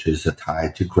gemina, which is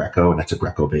tied to Greco, and that's a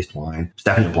Greco-based wine.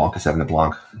 Sauvignon Blanc is Sauvignon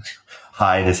Blanc.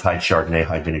 Hyde is Hyde Chardonnay,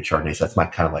 Hyde Vineyard Chardonnay. So that's my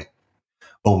kind of like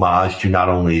homage to not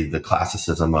only the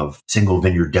classicism of single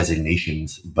vineyard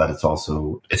designations, but it's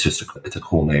a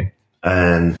cool name.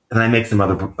 And I make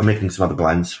I'm making some other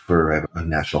blends for a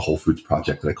national Whole Foods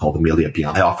project that I called Emilia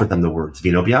Bianco. I offered them the words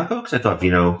Vino Bianco because I thought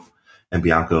Vino and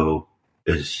Bianco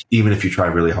is, even if you try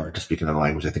really hard to speak another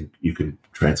language, I think you can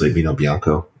translate Vino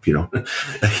Bianco if you don't.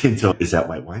 Is that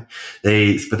white wine?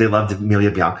 But they loved Emilia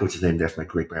Bianco, which is named after my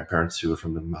great-grandparents who were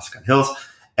from the Masakan Hills.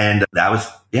 And that was,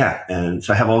 and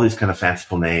so I have all these kind of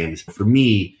fanciful names. For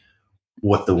me,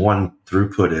 what the one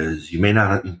throughput is, you may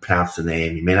not pronounce the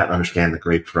name, you may not understand the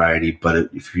grape variety,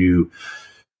 but if you,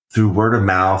 through word of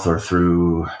mouth or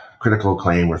through critical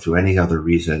acclaim or through any other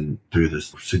reason, through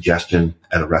this suggestion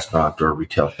at a restaurant or a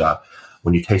retail shop,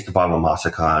 when you taste a bottle of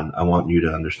Masakan, I want you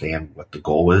to understand what the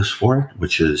goal is for it,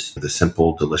 which is the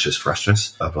simple, delicious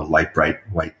freshness of a light, bright,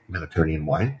 white Mediterranean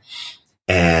wine.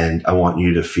 And I want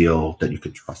you to feel that you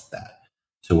can trust that.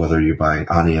 So whether you're buying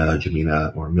Ania,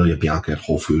 Gemina, or Emilia Bianca at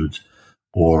Whole Foods,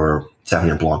 or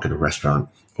Sauvignon Blanc at a restaurant,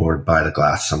 or buy the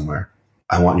glass somewhere,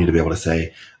 I want you to be able to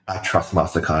say, I trust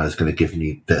Masakan is going to give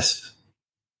me this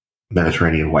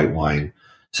Mediterranean white wine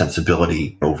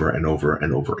sensibility over and over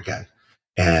and over again.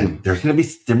 And there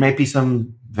may be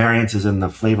some variances in the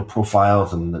flavor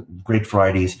profiles and the grape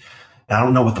varieties. And I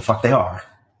don't know what the fuck they are,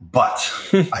 but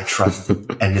I trust them,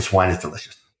 and this wine is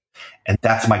delicious. And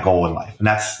that's my goal in life. And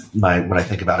that's what I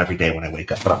think about every day when I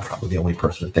wake up. But I'm probably the only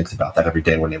person that thinks about that every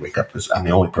day when they wake up, because I'm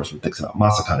the only person who thinks about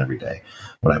Masakan every day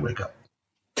when I wake up.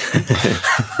 It's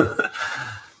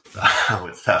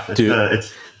tough. It's a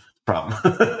problem.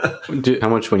 How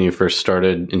much, when you first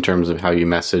started, in terms of how you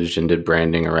messaged and did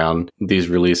branding around these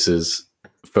releases,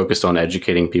 focused on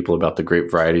educating people about the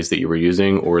grape varieties that you were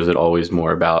using, or is it always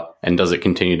more about, and does it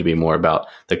continue to be more about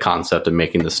the concept of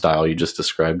making the style you just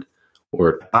described?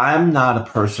 Or I'm not a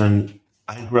person,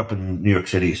 I grew up in New York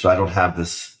City, so I don't have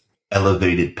this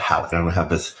elevated palate. I don't have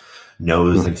this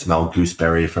nose and smell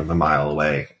gooseberry from a mile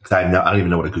away. Because I don't even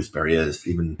know what a gooseberry is,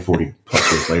 even 40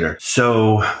 plus years later.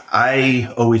 So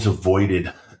I always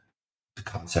avoided the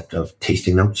concept of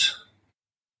tasting notes.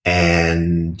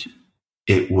 And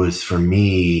it was, for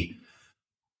me,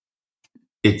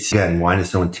 wine is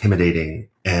so intimidating,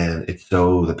 and it's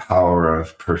so the power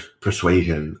of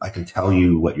persuasion. I can tell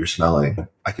you what you're smelling.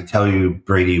 I can tell you,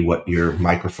 Brady, what your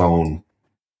microphone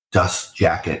dust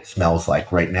jacket smells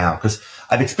like right now, because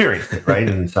I've experienced it, right,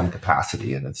 in some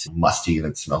capacity, and it's musty and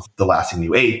it smells the last thing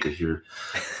you ate because your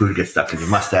food gets stuck in your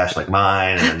mustache like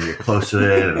mine, and you're close to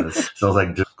it, and it smells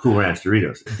like Cool Ranch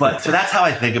Doritos. But so that's how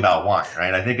I think about wine,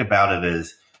 right? I think about it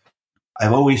as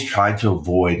I've always tried to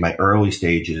avoid my early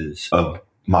stages of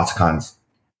Masakan's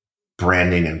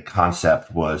branding and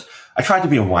concept was I tried to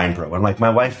be a wine bro. And like my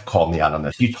wife called me out on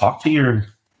this. You talk to your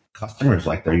customers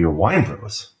like they're your wine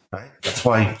bros, right? That's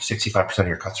why 65% of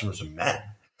your customers are men,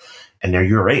 and they're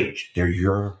your age. They're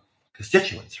your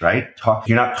constituents, right?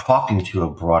 You're not talking to a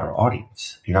broader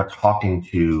audience. You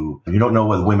don't know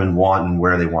what women want and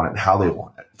where they want it and how they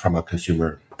want it from a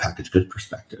consumer packaged goods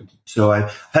perspective. So I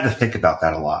had to think about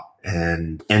that a lot.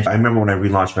 And I remember when I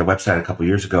relaunched my website a couple of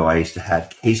years ago, I used to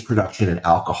have case production and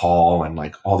alcohol and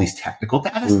like all these technical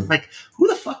data. Like, who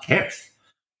the fuck cares?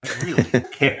 Really, who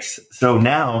cares? So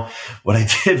now what I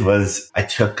did was I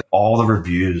took all the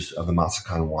reviews of the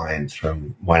Masakan wines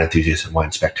from Wine Enthusiast and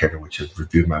Wine Spectator, which has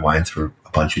reviewed my wines for a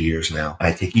bunch of years now. And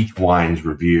I take each wine's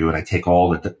review and I take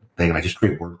all the thing and I just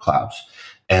create word clouds.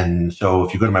 And so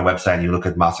if you go to my website and you look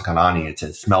at Masakan Ani, it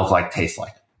says smells like, tastes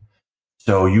like.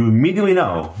 So you immediately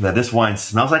know that this wine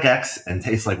smells like X and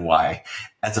tastes like Y,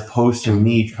 as opposed to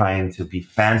me trying to be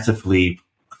fancifully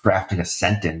crafting a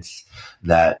sentence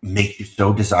that makes you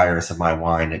so desirous of my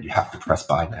wine that you have to press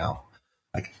buy now.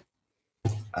 Like,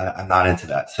 I'm not into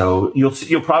that. So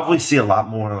you'll probably see a lot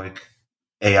more like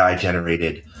AI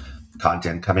generated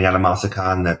content coming out of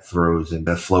Masakan that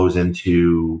flows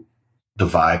into the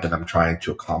vibe that I'm trying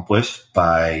to accomplish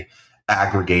by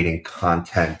aggregating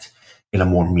content in a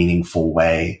more meaningful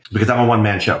way, because I'm a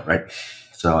one-man show, right?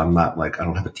 So I'm not like, I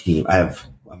don't have a team. I'm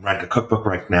writing a cookbook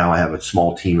right now. I have a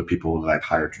small team of people that I've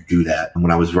hired to do that. And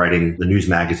when I was writing the news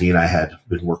magazine, I had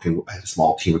a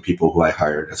small team of people who I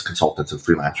hired as consultants and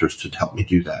freelancers to help me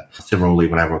do that. Similarly,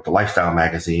 when I wrote the lifestyle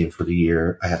magazine for the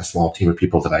year, I had a small team of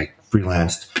people that I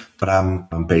freelanced, but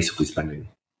I'm basically spending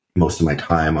most of my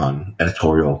time on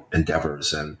editorial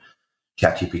endeavors, and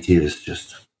ChatGPT is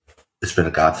just, it's been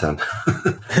a godsend for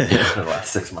the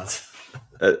last 6 months.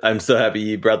 I'm so happy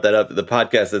you brought that up. The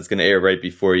podcast that's going to air right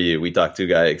before you, we talked to a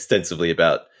guy extensively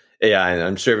about AI, and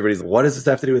I'm sure everybody's, what does this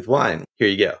have to do with wine? Here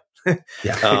you go.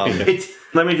 Yeah.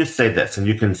 Let me just say this, and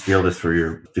you can steal this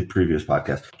for the previous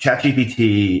podcast.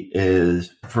 ChatGPT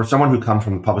is, for someone who comes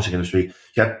from the publishing industry,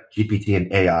 ChatGPT and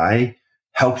AI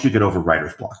helps you get over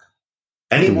writer's block.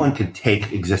 Anyone can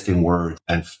take existing words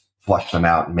and flush them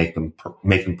out and make them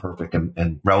perfect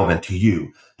and relevant to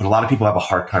you. But a lot of people have a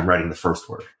hard time writing the first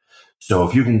word. So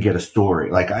if you can get a story,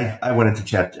 like I went into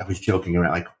chat, I was joking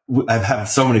around, like I've had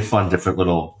so many fun different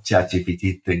little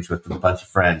ChatGPT things with a bunch of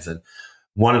friends. And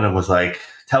one of them was like,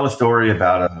 tell a story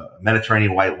about a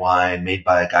Mediterranean white wine made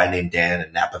by a guy named Dan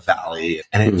in Napa Valley.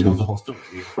 And it tells the whole story.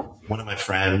 One of my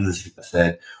friends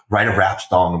said, write a rap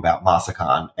song about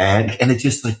Masakan. And it's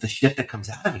just like the shit that comes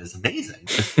out of it is amazing.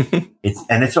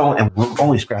 And we're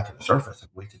only scratching the surface.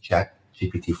 Wait till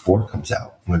ChatGPT 4 comes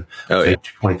out. When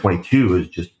 2022 is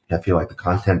just, I feel like the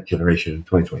content generation in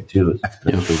 2022 is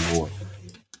exponentially more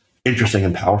interesting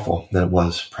and powerful than it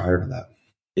was prior to that.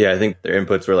 Yeah, I think their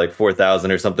inputs were like 4,000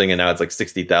 or something, and now it's like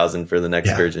 60,000 for the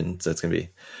next version. So it's going to be.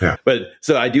 Yeah. But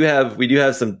so we do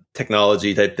have some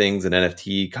technology type things and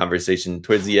NFT conversation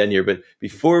towards the end here. But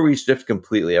before we shift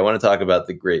completely, I want to talk about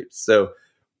the grapes. So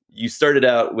you started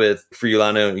out with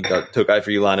Friulano, you got Tokai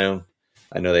Friulano.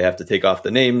 I know they have to take off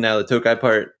the name now, the Tokai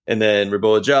part, and then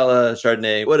Ribolla Gialla,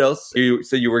 Chardonnay. What else?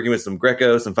 So you're working with some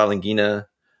Greco, some Falanghina.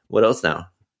 What else now?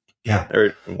 Yeah.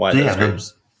 Or why those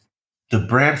grapes? The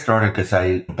brand started because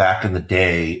back in the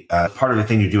day, part of the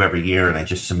thing you do every year, and I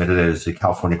just submitted it, is the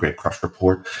California Grape Crush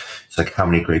Report. It's like how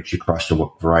many grapes you crushed and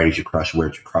what varieties you crushed, where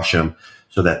you crush them,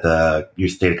 so that your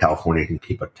state of California can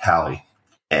keep a tally.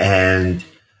 And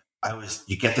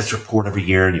you get this report every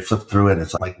year and you flip through it and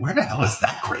it's like, where the hell is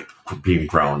that grape being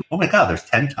grown? Oh my God, there's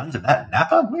 10 tons of that in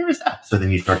Napa? Where is that? So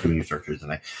then you start doing your searches,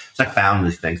 and I found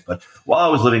these things. But while I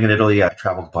was living in Italy, I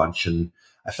traveled a bunch and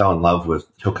I fell in love with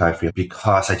Tokai Friulano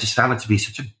because I just found it to be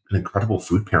such an incredible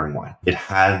food pairing wine. It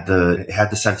had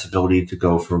the sensibility to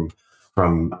go from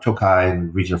Tokai, and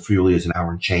the region of Friuli is an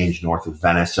hour and change north of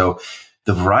Venice. So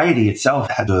the variety itself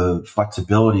had the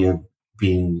flexibility of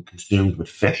being consumed with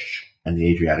fish and the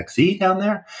Adriatic Sea down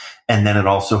there. And then it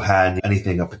also had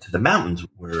anything up into the mountains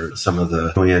where some of the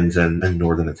Italians and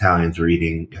northern Italians are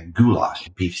eating goulash,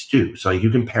 beef stew. So you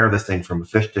can pair this thing from a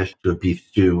fish dish to a beef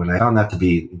stew. And I found that to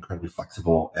be incredibly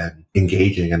flexible and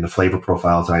engaging, and the flavor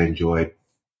profiles I enjoyed.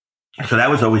 So that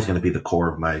was always going to be the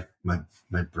core of my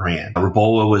brand.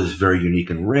 Ribolla was very unique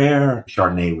and rare.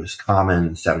 Chardonnay was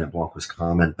common. Sauvignon Blanc was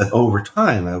common. But over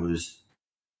time, I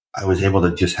was able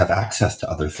to just have access to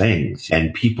other things,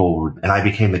 and I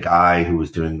became the guy who was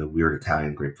doing the weird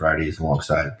Italian grape varieties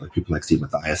alongside like people like Steve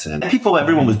Matthias and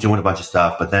everyone was doing a bunch of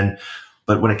stuff.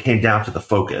 But when it came down to the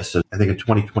focus, so I think in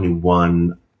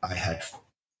 2021,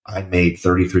 I made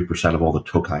 33% of all the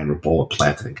Tokai and Ribolla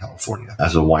planted in California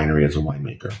as a winery, as a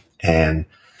winemaker. And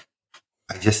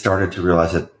I just started to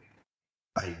realize that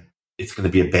it's going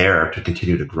to be a bear to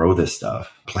continue to grow this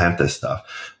stuff, plant this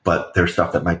stuff. But there's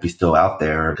stuff that might be still out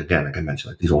there. Again, like I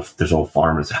mentioned, like there's old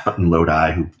farmers out in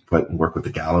Lodi who work with the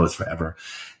Gallos forever.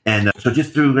 And so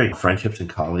just through great friendships and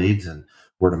colleagues and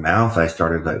word of mouth, I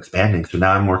started expanding. So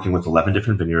now I'm working with 11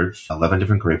 different vineyards, 11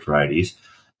 different grape varieties.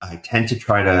 I tend to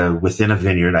try to, within a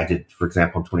vineyard, I did, for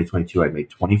example, in 2022, I made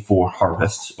 24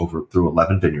 harvests through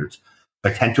 11 vineyards. I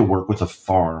tend to work with a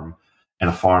farm and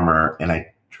a farmer, and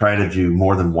I try to do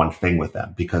more than one thing with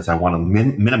them because I want to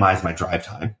minimize my drive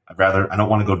time. I don't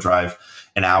want to go drive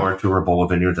an hour to a Ribolla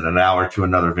vineyard and an hour to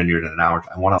another vineyard and an hour.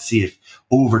 I want to see if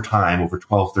over time, over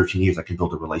 12, 13 years, I can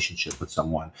build a relationship with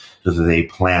someone so that they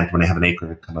plant, when they have an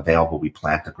acre come available, we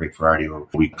plant a grape variety or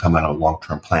we come on a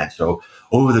long-term plant. So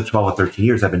over the 12 or 13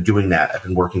 years, I've been doing that. I've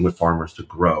been working with farmers to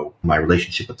grow my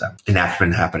relationship with them. And that's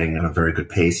been happening at a very good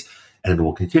pace. And it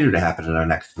will continue to happen in our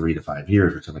next 3 to 5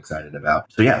 years, which I'm excited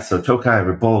about. So Tokai,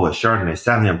 Ribolla, Chardonnay,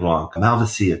 Sauvignon Blanc,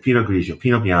 Malvasia, Pinot Grigio,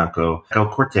 Pinot Bianco, El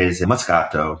Cortese,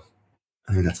 Moscato.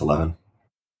 I think that's 11.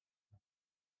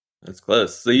 That's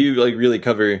close. So you like really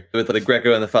cover with the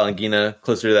Greco and the Falanghina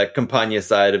closer to that Campagna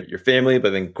side of your family,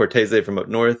 but then Cortese from up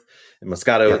north and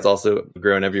Moscato, it's also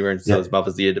growing everywhere, and so is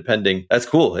Malvasia, depending. That's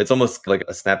cool. It's almost like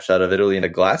a snapshot of Italy in a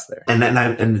glass there. And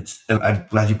I'm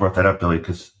glad you brought that up, Billy,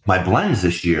 because my blends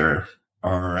this year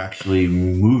are actually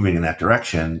moving in that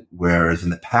direction. Whereas in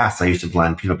the past, I used to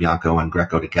blend Pinot Bianco and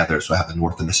Greco together. So I have the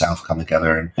North and the South come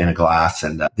together in a glass.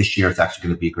 And this year, it's actually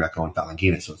going to be Greco and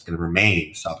Falanghina. So it's going to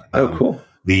remain Southern. Oh, cool.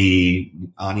 The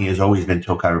Ani has always been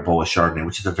Tokai Ribolla Chardonnay,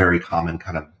 which is a very common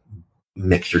kind of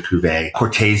mixture cuvee.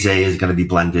 Cortese is going to be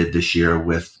blended this year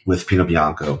with Pinot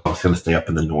Bianco. It's going to stay up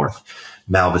in the north.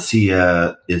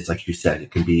 Malvasia is, like you said,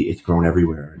 it's grown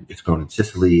everywhere. It's grown in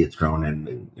Sicily. It's grown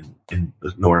in the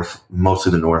north,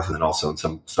 mostly the north, and then also in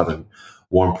some southern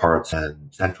warm parts and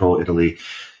central Italy.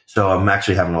 So I'm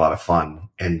actually having a lot of fun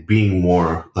and being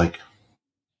more like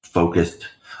focused.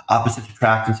 Opposites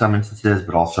attract in some instances,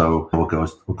 but also what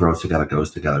grows together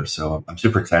goes together. So I'm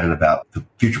super excited about the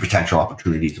future potential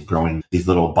opportunities of growing these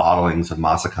little bottlings of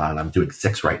Masakan. I'm doing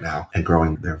 6 right now and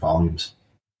growing their volumes.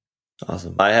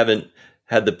 Awesome. I haven't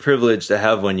had the privilege to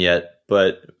have one yet,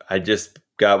 but I just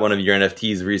got one of your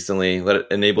NFTs recently that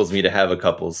enables me to have a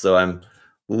couple. So I'm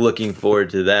looking forward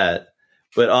to that.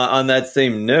 But on that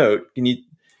same note,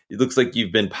 it looks like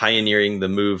you've been pioneering the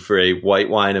move for a white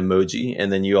wine emoji.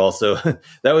 And then you also,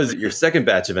 that was your second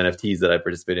batch of NFTs that I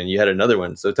participated in. You had another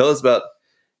one. So tell us about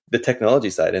the technology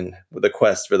side and the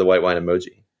quest for the white wine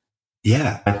emoji.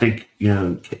 Yeah, I think,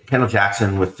 Kendall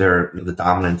Jackson with the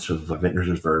dominance of Vintners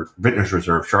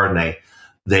Reserve Chardonnay,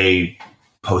 they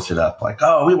posted up like,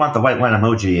 oh, we want the white wine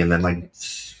emoji. And then like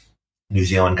New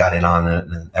Zealand got in on it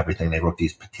and everything. They wrote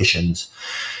these petitions.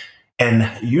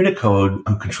 And Unicode,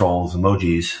 who controls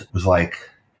emojis, was like,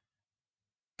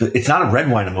 it's not a red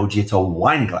wine emoji, it's a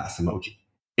wine glass emoji.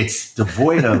 It's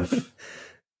devoid of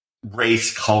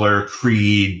race, color,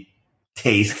 creed,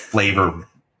 taste, flavor,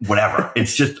 whatever.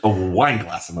 It's just a wine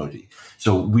glass emoji.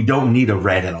 So we don't need a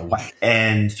red and a white.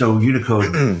 And so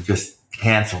Unicode just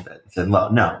canceled it and said,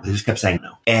 no, they just kept saying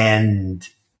no. And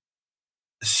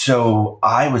so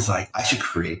I was like, I should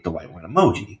create the white wine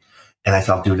emoji. And I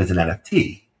thought I'll do it as an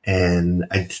NFT. And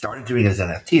I started doing it as an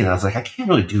NFT, and I was like, I can't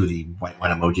really do the white wine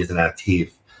emoji as an NFT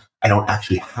if I don't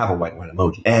actually have a white wine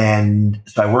emoji. And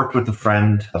so I worked with a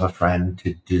friend of a friend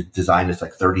to design this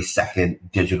like 30-second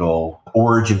digital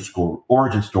origin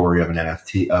story of an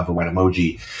NFT of a wine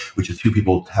emoji, which is 2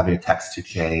 people having a text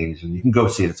exchange. And you can go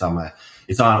see it. It's on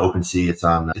OpenSea. It's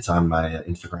on my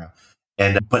Instagram.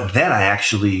 But then I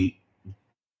actually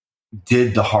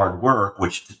did the hard work,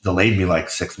 which delayed me like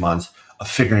 6 months, of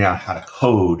figuring out how to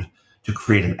code to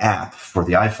create an app for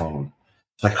the iPhone.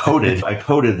 So I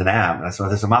coded an app. And so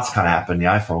there's a Masakan app in the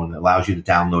iPhone that allows you to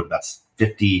download about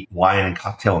 50 wine and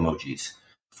cocktail emojis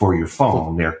for your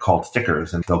phone. They're called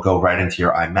stickers, and they'll go right into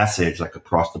your iMessage, like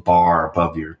across the bar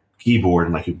above your keyboard,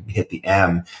 and like you hit the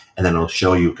M, and then it'll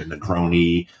show you a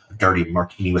Negroni, a dirty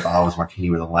martini with olives,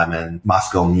 martini with a lemon,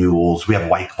 Moscow mules. We have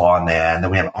White Claw in there, and then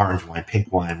we have orange wine,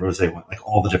 pink wine, rosé wine, like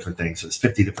all the different things. So it's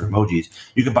 50 different emojis.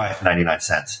 You can buy it for 99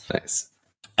 cents. Nice.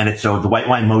 And so the white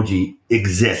wine emoji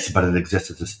exists, but it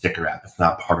exists as a sticker app. It's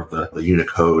not part of the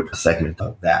Unicode segment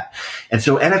of that. And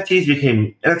so NFTs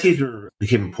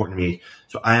became important to me.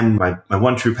 So my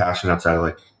one true passion outside of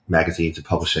like magazines and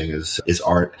publishing is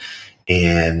art.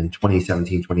 And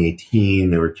 2017,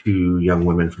 2018, there were 2 young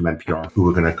women from NPR who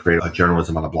were going to create a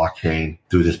journalism on the blockchain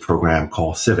through this program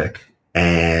called Civil,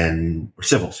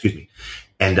 excuse me.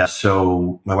 And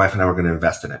so my wife and I were going to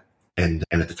invest in it. And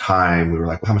at the time we were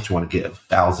like, well, how much do you want to give?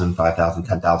 $1,000, $5,000,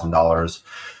 $10,000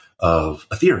 of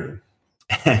Ethereum.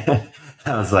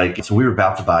 I was like, so we were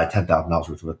about to buy $10,000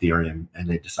 worth of Ethereum, and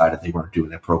they decided they weren't doing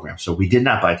that program. So we did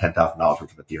not buy $10,000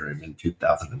 worth of Ethereum in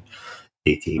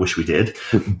 2018. Wish we did.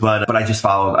 But I've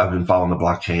been following the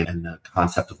blockchain and the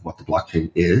concept of what the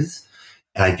blockchain is.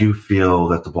 And I do feel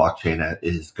that the blockchain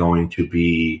is going to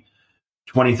be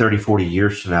 20, 30, 40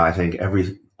 years from now. I think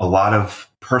a lot of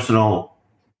personal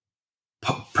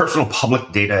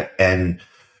public data and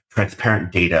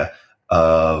transparent data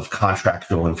of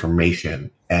contractual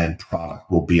information and product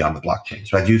will be on the blockchain.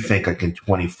 So I do think like in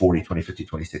 2040, 2050,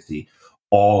 2060,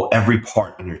 every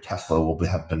part in your Tesla will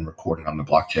have been recorded on the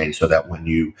blockchain, so that when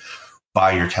you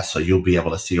buy your Tesla, you'll be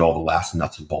able to see all the last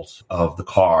nuts and bolts of the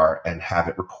car and have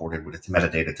it recorded with its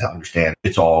metadata to understand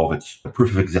all of its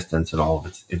proof of existence and all of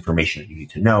its information that you need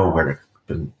to know, where it's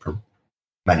been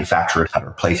manufacture it, how to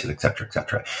replace it, et cetera, et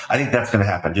cetera. I think that's going to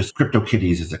happen. Just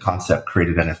CryptoKitties as a concept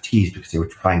created NFTs because they were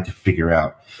trying to figure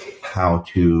out how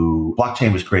to...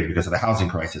 Blockchain was created because of the housing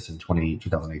crisis in 2008,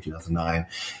 2009.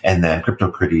 And then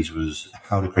CryptoKitties was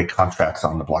how to create contracts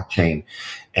on the blockchain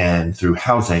and through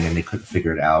housing, and they couldn't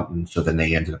figure it out. And so then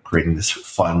they ended up creating this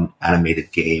fun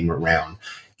animated game around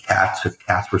cats, because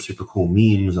cats were super cool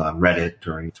memes on Reddit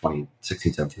during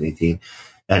 2016, 17, 18.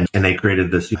 And they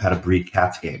created this how to breed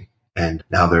cats game. And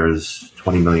now there's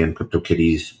 20 million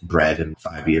CryptoKitties bred in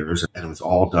 5 years. And it was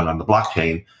all done on the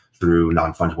blockchain through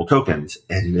non-fungible tokens.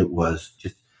 And it was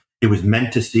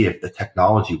meant to see if the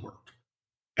technology worked.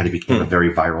 And it became a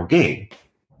very viral game.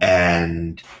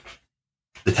 And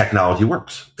the technology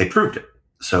works. They proved it.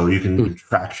 So you can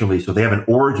contractually, so they have an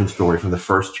origin story from the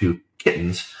first 2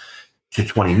 kittens to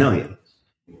 20 million.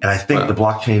 And I think the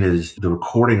blockchain is the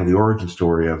recording of the origin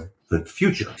story of the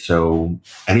future. So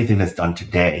anything that's done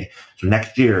today. So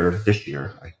this year,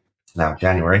 it's now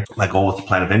January, my goal is to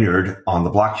plant a vineyard on the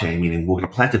blockchain, meaning we're going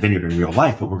to plant a vineyard in real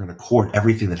life, but we're going to record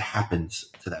everything that happens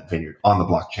to that vineyard on the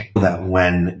blockchain. So that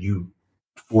when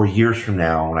 4 years from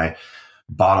now, when I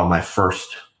bottle my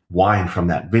first wine from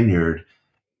that vineyard,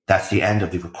 that's the end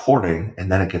of the recording. And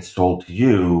then it gets sold to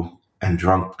you and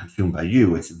consumed by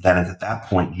you. It's then at that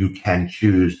point you can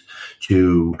choose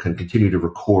to continue to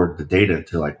record the data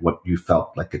to like what you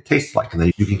felt like it tastes like. And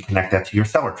then you can connect that to your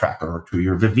Cellar Tracker or to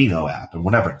your Vivino app and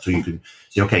whatever. So you can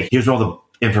say, okay, here's all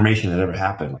the information that ever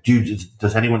happened.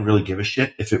 Does anyone really give a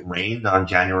shit if it rained on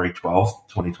January 12th,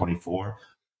 2024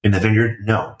 in the vineyard?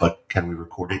 No. But can we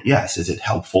record it? Yes. Is it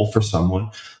helpful for someone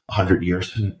 100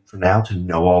 years from now to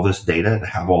know all this data and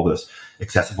have all this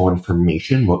accessible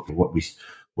information?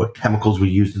 What chemicals we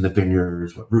used in the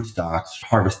vineyards, what rootstocks,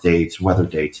 harvest dates, weather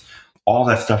dates, all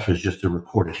that stuff is just a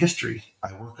recorded history.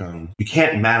 I work on, you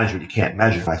can't manage what you can't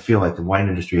measure. I feel like the wine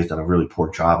industry has done a really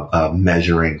poor job of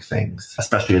measuring things,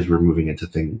 especially as we're moving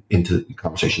into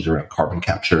conversations around carbon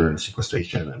capture and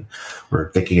sequestration. And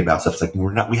we're thinking about stuff like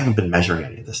we haven't been measuring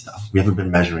any of this stuff. We haven't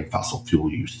been measuring fossil fuel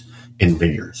use in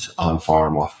vineyards, on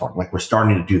farm, off farm. Like we're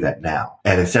starting to do that now.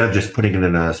 And instead of just putting it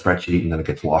in a spreadsheet and then it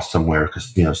gets lost somewhere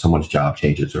because, someone's job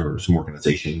changes or some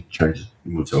organization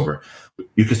moves over,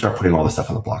 you can start putting all this stuff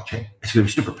on the blockchain. It's going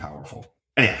to be super powerful.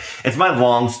 Anyway, it's my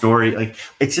long story. Like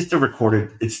it's just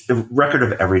it's the record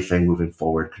of everything moving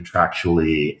forward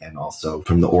contractually and also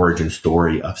from the origin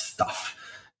story of stuff.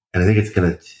 And I think it's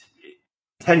going to,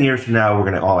 10 years from now, we're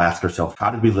going to all ask ourselves,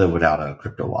 how did we live without a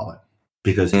crypto wallet?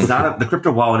 Because it's not the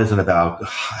crypto wallet isn't about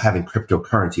having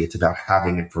cryptocurrency. It's about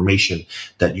having information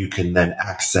that you can then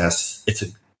access.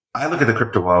 I look at the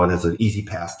crypto wallet as an easy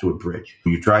pass to a bridge.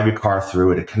 You drive your car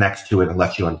through it, it connects to it, and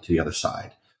lets you onto the other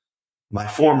side. My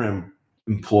former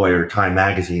employer, Time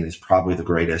Magazine, is probably the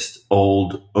greatest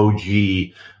old OG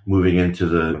moving into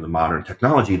the modern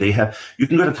technology. You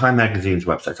can go to Time Magazine's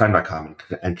website, time.com,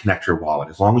 and connect your wallet.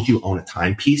 As long as you own a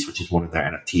timepiece, which is one of their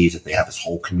NFTs, that they have this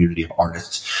whole community of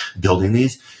artists building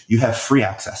these, you have free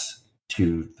access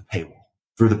to the paywall,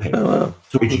 through the paywall. Oh, wow.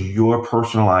 So it's your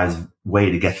personalized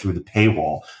way to get through the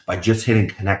paywall by just hitting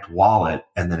connect wallet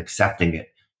and then accepting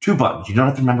it. 2 buttons. You don't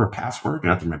have to remember a password. You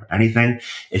don't have to remember anything.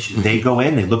 They go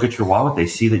in, they look at your wallet, they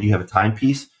see that you have a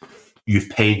timepiece. You've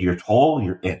paid your toll,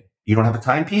 you're in. You don't have a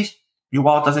timepiece, your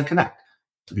wallet doesn't connect.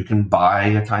 You can buy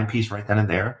a timepiece right then and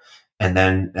there, and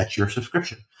then that's your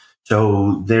subscription.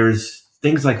 So there's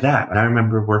things like that. And I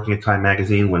remember working at Time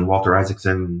Magazine when Walter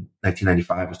Isaacson in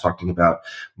 1995 was talking about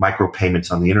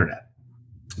micropayments on the internet.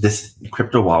 This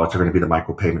crypto wallets are going to be the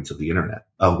micropayments of the internet,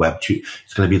 of Web 2.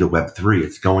 It's going to be the Web 3.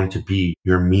 It's going to be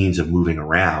your means of moving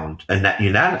around. And that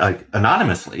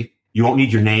anonymously, you won't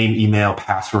need your name, email,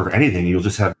 password, or anything. You'll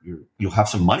just you'll have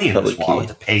some money in this wallet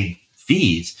to pay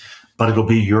fees, but it'll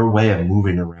be your way of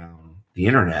moving around the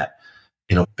internet,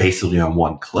 basically on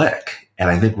one click. And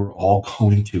I think we're all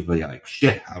going to be like,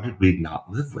 shit, how did we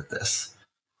not live with this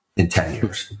in 10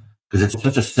 years? Because it's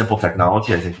such a simple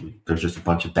technology. I think there's just a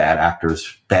bunch of bad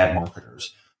actors, bad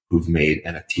marketers who've made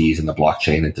NFTs and the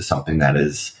blockchain into something that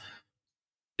is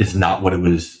not what it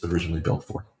was originally built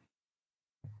for.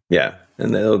 Yeah,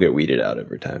 and they'll get weeded out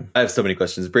over time. I have so many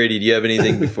questions. Brady, do you have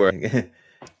anything before?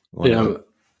 I'm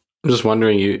just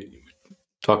wondering, you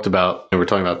talked about, we're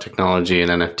talking about technology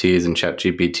and NFTs and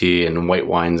ChatGPT and white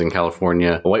wines in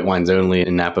California, white wines only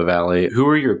in Napa Valley. Who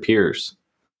are your peers?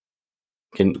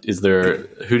 Who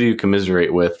do you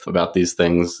commiserate with about these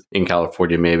things in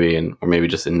California maybe, or maybe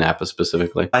just in Napa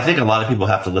specifically? I think a lot of people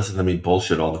have to listen to me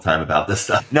bullshit all the time about this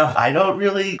stuff. No, I don't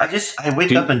really. I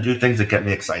wake up and do things that get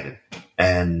me excited.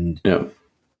 And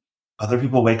other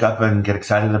people wake up and get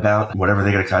excited about whatever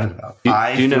they get excited about.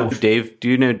 Do you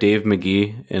know Dave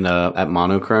McGee at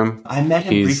Monochrome? I met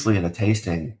him briefly in a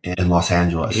tasting in Los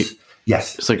Angeles.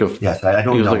 Yes. It's like I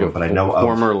don't know him, but I know of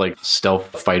former like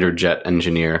stealth fighter jet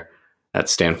engineer at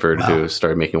Stanford who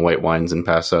started making white wines in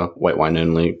Paso, white wine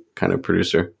only kind of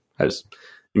producer.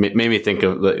 Made me think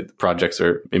of the projects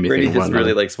or made me Brady think of just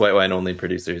really likes white wine only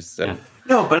producers. So. Yeah.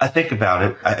 No, but I think about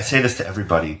it. I say this to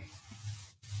everybody.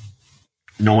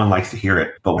 No one likes to hear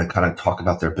it, but when I kind of talk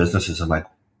about their businesses, I'm like,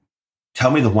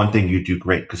 tell me the one thing you do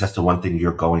great, because that's the one thing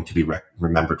you're going to be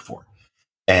remembered for.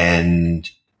 And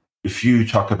if you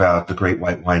talk about the great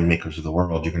white winemakers of the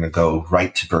world, you're going to go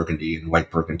right to Burgundy and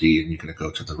white Burgundy, and you're going to go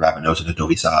to the Raveneaux and the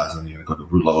Dovizas, and you're going to go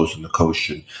to Rouleaus and the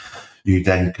Coche, and you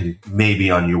then can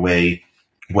maybe on your way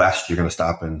west, you're going to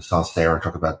stop in Sancerre and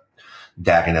talk about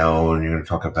Dagenhau, and you're going to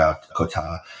talk about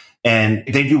Cotard. And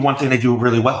they do one thing they do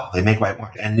really well. They make white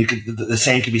wine. And the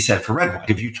same can be said for red wine.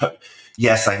 If you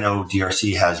yes, I know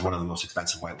DRC has one of the most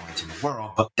expensive white wines in the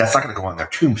world, but that's not going to go on their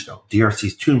tombstone.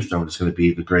 DRC's tombstone is going to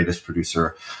be the greatest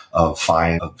producer of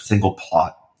single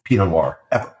plot Pinot Noir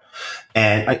ever.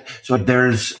 And so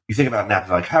you think about Napa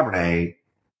Valley Cabernet,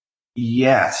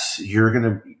 yes, you're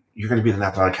going to be the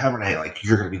Napa Valley Cabernet, like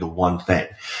you're going to be the one thing.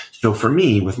 So for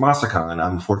me, with Masakan,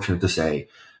 I'm fortunate to say,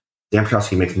 Dan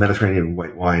Piotrowski makes Mediterranean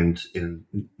white wines in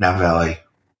Napa Valley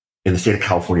in the state of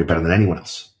California better than anyone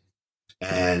else.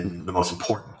 And the most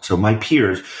important. So my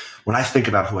peers, when I think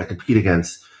about who I compete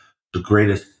against,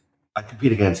 I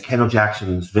compete against Kendall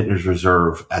Jackson's Vintners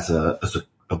Reserve as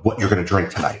what you're going to drink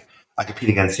tonight. I compete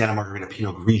against Santa Margherita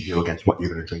Pinot Grigio against what you're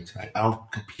going to drink tonight. I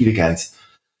don't compete against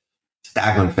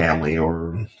Staglin family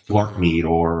or Larkmead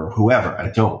or whoever.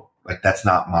 I don't. Like that's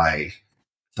not my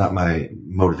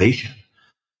motivation.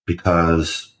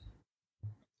 Because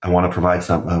I want to provide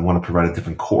a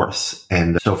different course.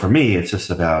 And so for me, it's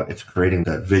creating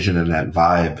that vision and that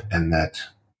vibe and that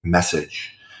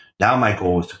message. Now my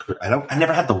goal is I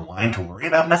never had the wine to worry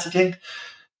about messaging.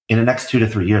 In the next 2 to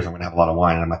 3 years, I'm going to have a lot of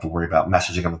wine, and I'm going to have to worry about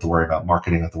messaging. I'm going to have to worry about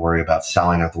marketing. I have to worry about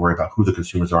selling. I have to worry about who the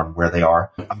consumers are and where they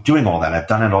are. I'm doing all that. I've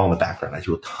done it all in the background. I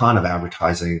do a ton of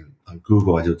advertising on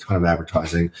Google. I do a ton of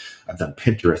advertising. I've done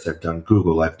Pinterest. I've done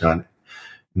Google. I've done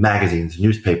magazines,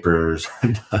 newspapers.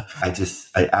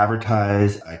 I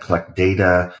advertise, I collect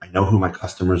data. I know who my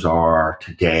customers are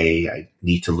today. I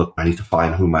need to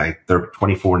find who my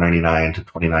 $24.99 to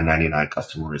 $29.99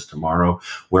 customer is tomorrow.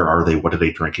 Where are they? What are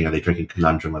they drinking? Are they drinking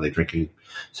Conundrum? Are they drinking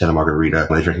Santa Margherita?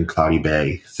 Are they drinking Cloudy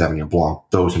Bay, Sauvignon Blanc?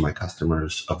 Those are my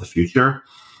customers of the future,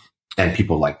 and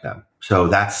people like them. So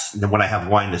when I have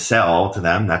wine to sell to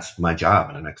them, that's my job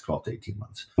in the next 12 to 18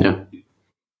 months. Yeah.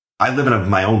 I live in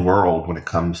my own world when it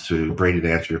comes to, Brady,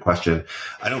 to answer your question.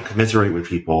 I don't commiserate with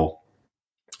people.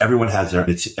 Everyone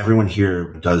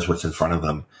here does what's in front of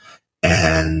them,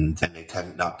 and they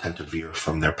tend to veer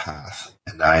from their path.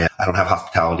 And I don't have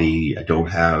hospitality. I don't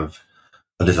have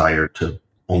a desire to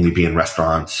only be in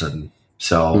restaurants and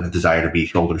sell, a desire to be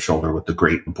shoulder to shoulder with the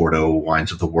great Bordeaux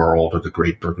wines of the world or the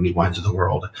great Burgundy wines of the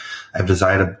world. I have a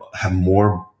desire to have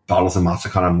more bottles of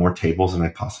Masakan on more tables than I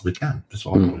possibly can. That's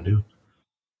all I want to do.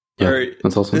 Yeah,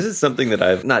 that's awesome. This is something that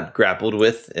I've not grappled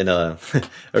with in a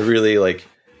really like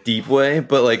deep way,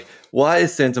 but like, why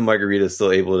is Santa Margherita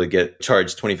still able to get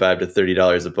charged $25 to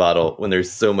 $30 a bottle when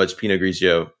there's so much Pinot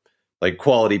Grigio, like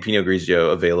quality Pinot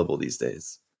Grigio available these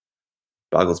days?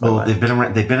 Boggles my mind.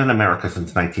 They've been in America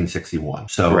since 1961,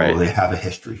 so They have a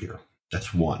history here.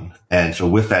 That's one, and so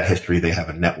with that history, they have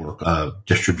a network of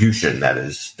distribution that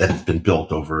has been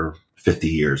built over 50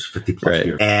 plus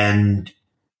years, and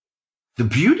the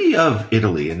beauty of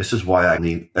Italy, and this is why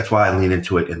that's why I lean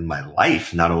into it in my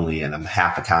life, not only, and I'm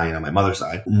half Italian on my mother's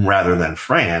side, rather than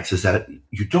France, is that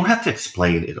you don't have to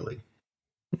explain Italy.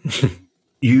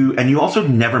 You also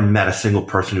never met a single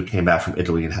person who came back from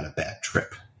Italy and had a bad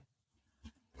trip.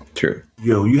 True.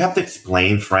 You have to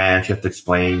explain France, you have to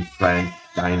explain French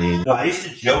dining. I used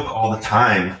to joke all the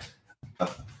time,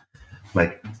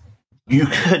 like,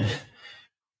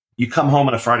 you come home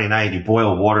on a Friday night, you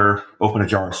boil water, open a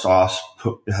jar of sauce,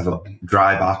 have a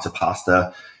dry box of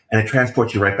pasta, and it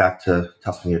transports you right back to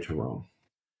Tuscany or to Rome.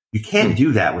 You can't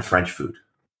do that with French food.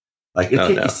 Like, it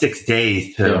takes you 6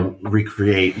 days to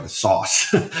recreate the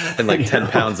sauce. And like 10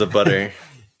 pounds of butter.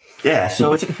 Yeah,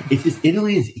 so it's just,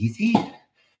 Italy is easy.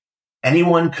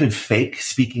 Anyone could fake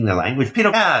speaking the language.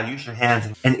 Use your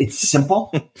hands. And it's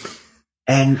simple.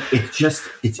 And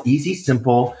it's easy,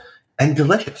 simple, and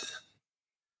delicious.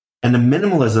 And the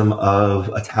minimalism of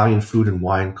Italian food and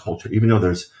wine culture, even though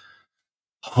there's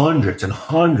hundreds and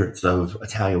hundreds of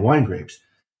Italian wine grapes,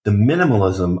 the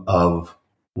minimalism of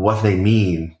what they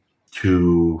mean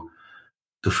to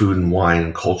the food and wine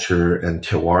and culture and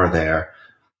terroir there,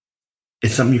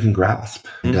 it's something you can grasp.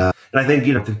 And I think,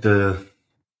 I think the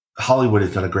Hollywood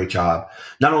has done a great job.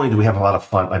 Not only do we have a lot of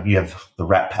fun, like you have the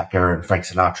Rat Packer and Frank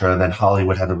Sinatra, and then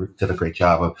Hollywood did a great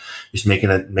job of just making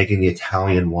the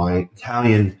Italian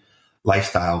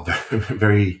lifestyle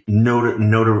very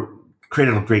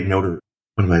created a great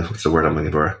what's the word I'm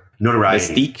looking for?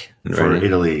 Notoriety Mystique for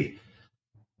Italy.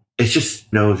 It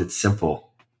just knows it's simple.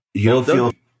 You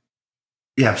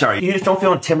just don't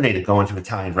feel intimidated going to an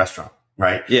Italian restaurant,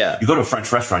 right? Yeah. You go to a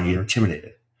French restaurant, you're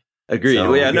intimidated. Agreed.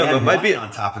 So but my beef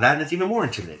on top of that, and it's even more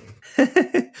intimidating.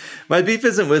 My beef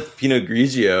isn't with Pinot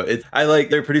Grigio. I like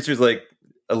their producers like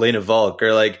Elena Volk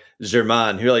or like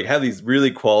Germain, who like have these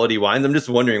really quality wines. I'm just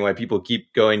wondering why people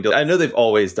keep going to. I know they've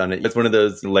always done it. It's one of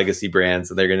those legacy brands,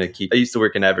 and they're going to keep. I used to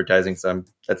work in advertising, so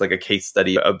that's like a case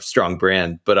study of a strong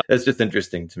brand. But it's just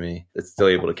interesting to me. It's still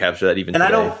able to capture that even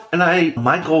today.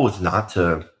 My goal was not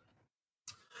to.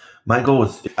 My goal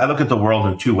is, I look at the world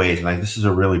in two ways, and this is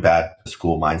a really bad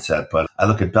school mindset, but I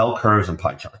look at bell curves and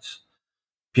pie charts.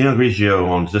 Pinot Grigio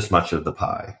owns this much of the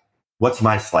pie. What's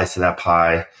my slice of that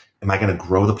pie? Am I going to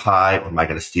grow the pie, or am I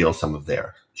going to steal some of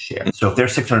their share? So if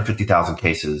there's 650,000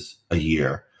 cases a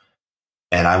year,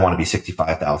 and I want to be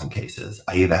 65,000 cases,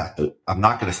 I'm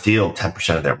not going to steal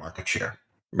 10% of their market share.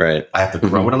 Right. I have to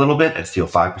grow it a little bit and steal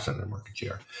 5% of their market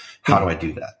share. How do I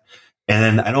do that? And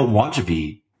then I don't want to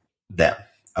be them.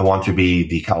 I want to be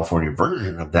the California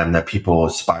version of them that people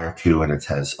aspire to, and it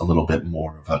has a little bit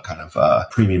more of a kind of a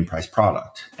premium price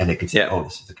product. And they can say, oh,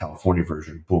 this is the California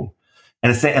version. Boom.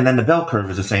 And then the bell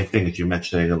curve is the same thing that you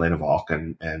mentioned, Elena Volk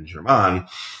and Germain.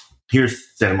 Here's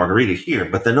Santa Margarita here,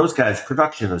 but then those guys'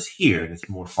 production is here, and it's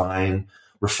more fine,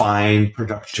 refined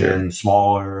production,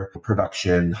 smaller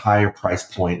production, higher price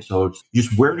point. So it's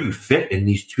just, where do you fit in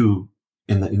these two?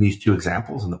 In these two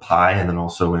examples, in the pie and then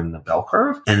also in the bell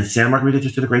curve. And Santa Margarita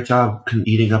just did a great job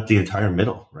eating up the entire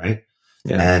middle, right?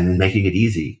 Yeah. And making it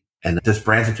easy. And this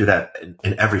brands into that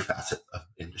in every facet of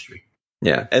industry.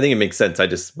 Yeah, I think it makes sense. I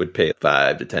just would pay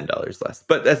 $5 to $10 less,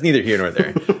 but that's neither here nor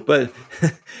there. But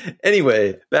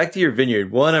anyway, back to your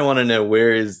vineyard. One, I want to know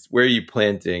where are you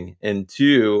planting? And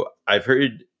two, I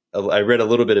read a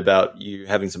little bit about you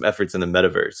having some efforts in the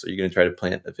metaverse. Are you going to try to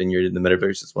plant a vineyard in the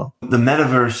metaverse as well? The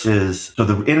metaverse is, so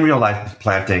the in real life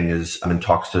planting is, I'm in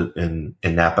talks in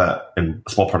Napa, in a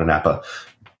small part of Napa,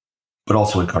 but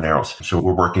also in Carneros. So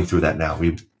we're working through that now.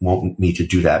 We won't need to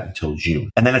do that until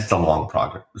June. And then it's a long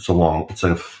progress. It's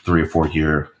like a 3 or 4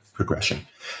 year progression.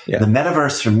 Yeah. The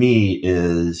metaverse for me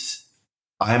is,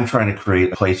 I'm trying to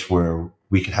create a place where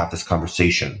we can have this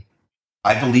conversation.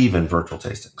 I believe in virtual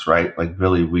tastings, right? Like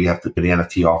really, the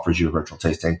NFT offers you a virtual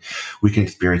tasting. We can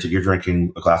experience it. You're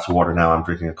drinking a glass of water now. I'm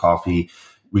drinking a coffee.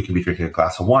 We can be drinking a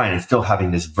glass of wine and still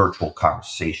having this virtual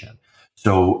conversation.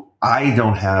 So I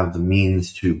don't have the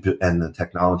means and the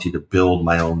technology to build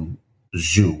my own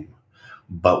Zoom.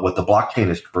 But what the blockchain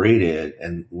has created,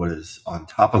 and what is on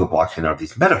top of the blockchain, are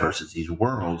these metaverses, these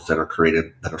worlds that are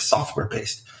created that are software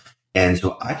based. And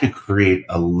so I could create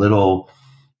a little,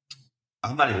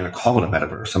 I'm not even going to call it a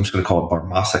metaverse. I'm just going to call it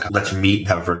Barmasicon. Let's meet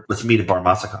at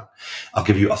Barmasicon.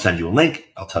 I'll send you a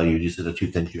link. I'll tell you these are the two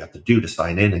things you have to do to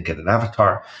sign in and get an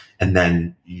avatar. And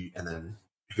then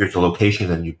here's the location.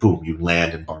 And you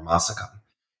land in Barmasicon.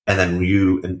 And then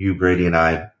you, Brady, and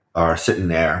I are sitting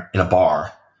there in a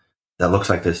bar that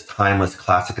looks like this timeless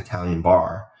classic Italian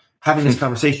bar, having this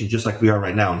conversation just like we are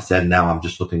right now. Instead, now I'm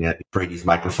just looking at Brady's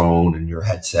microphone and your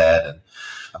headset, and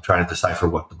I'm trying to decipher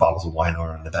what the bottles of wine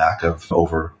are in the back of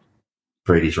over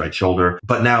Brady's right shoulder.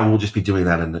 But now we'll just be doing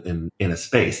that in a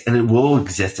space, and it will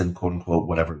exist in quote unquote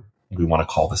whatever we want to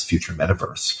call this future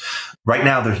metaverse. Right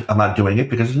now, I'm not doing it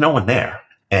because there's no one there,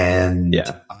 and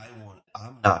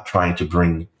I'm not trying to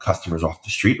bring customers off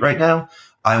the street right now.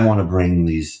 I want to bring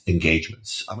these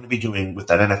engagements. I'm going to be doing, with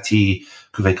that NFT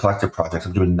Cuvée Collective project,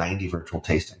 I'm doing 90 virtual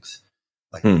tastings.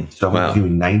 So I'm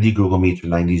doing 90 Google Meets or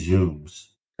 90 Zooms.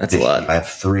 That's a lot. I have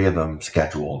 3 of them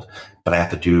scheduled, but I have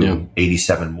to do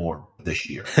 87 more this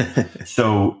year.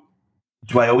 So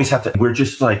do I always have to, we're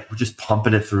just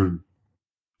pumping it through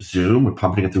Zoom. We're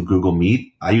pumping it through Google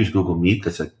Meet. I use Google Meet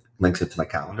because it links it to my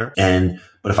calendar.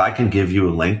 But if I can give you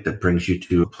a link that brings you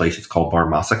to a place, it's called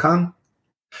Barmasicon.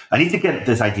 I need to get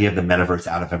this idea of the metaverse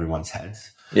out of everyone's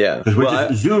heads. Yeah.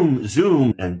 Because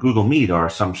Zoom and Google Meet are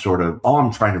some sort of,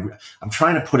 I'm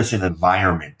trying to put us in an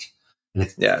environment, an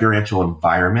experiential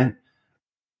environment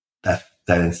that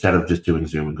instead of just doing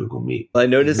Zoom and Google Meet. I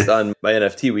noticed on my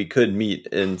NFT, we could meet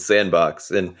in Sandbox.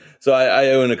 And so I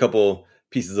own a couple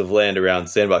pieces of land around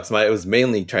Sandbox. I was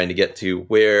mainly trying to get to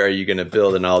where are you going to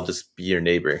build, and I'll just be your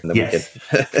neighbor. And then yes.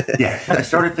 Yeah. I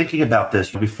started thinking about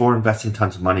this before investing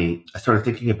tons of money. I started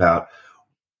thinking about,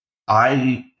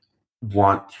 I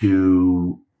want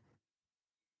to,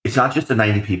 it's not just the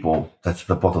 90 people that's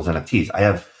built those NFTs. I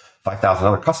have 5,000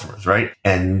 other customers, right?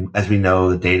 And as we know,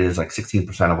 the data is like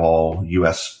 16% of all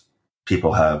US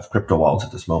people have crypto wallets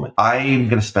at this moment. I'm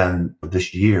going to spend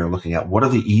this year looking at what are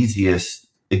the easiest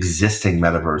existing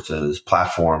metaverses,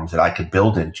 platforms that I could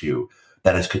build into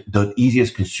that is the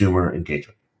easiest consumer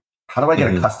engagement. How do I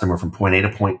get a customer from point A to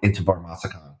point into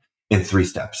Barmasicon in 3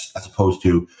 steps, as opposed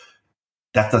to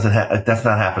that's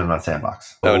not happening on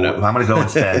Sandbox. Oh, no. If I'm going to go and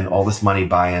spend all this money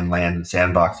buying land in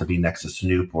Sandbox to be next to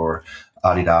Snoop or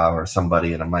Adidas or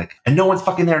somebody, and I'm like, and no one's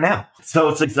fucking there now. So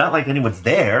it's not like anyone's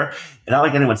there, and not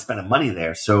like anyone's spending money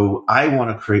there. So I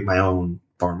want to create my own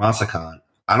Barmasicon.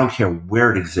 I don't care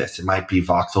where it exists. It might be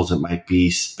Voxels, it might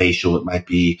be Spatial, it might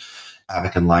be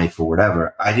Abacan Life or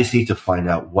whatever. I just need to find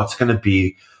out what's going to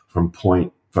be from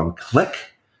click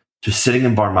to sitting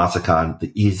in Barmasicon,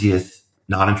 the easiest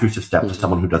non-intrusive step to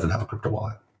someone who doesn't have a crypto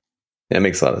wallet. That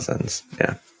makes a lot of sense.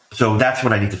 Yeah. So that's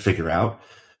what I need to figure out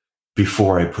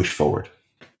before I push forward.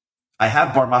 I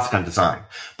have Barmasicon design,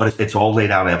 but it's all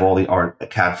laid out. I have all the art,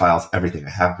 CAD files, everything. I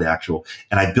have the actual,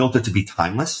 and I built it to be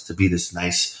timeless, to be this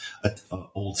nice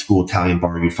old school Italian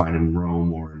bar you'd find in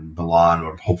Rome or in Milan,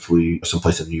 or hopefully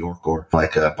someplace in New York, or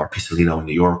like a Bar Pistolino in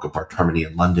New York or Bar Termini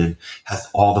in London. Has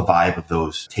all the vibe of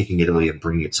those, taking Italy and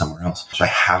bringing it somewhere else. So I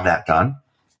have that done.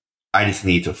 I just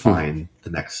need to find the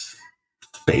next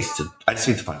space to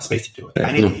find a space to do it.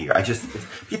 I need a year.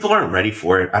 People aren't ready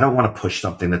for it. I don't want to push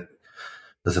something that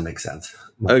doesn't make sense.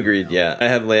 Agreed. Yeah. I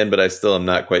have land, but I still am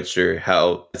not quite sure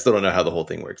I still don't know how the whole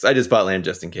thing works. I just bought land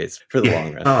just in case for the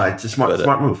long run. Oh, it's a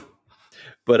smart move.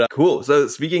 But cool. So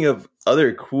speaking of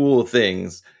other cool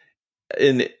things,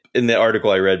 in the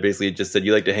article I read, basically it just said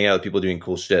you like to hang out with people doing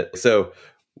cool shit. So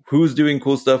who's doing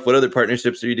cool stuff? What other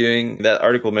partnerships are you doing? That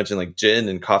article mentioned like gin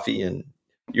and coffee, and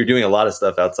you're doing a lot of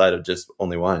stuff outside of just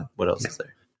only wine. What else is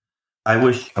there? I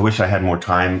wish I had more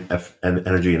time and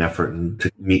energy and effort and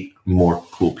to meet more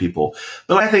cool people.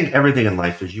 But I think everything in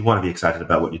life is you want to be excited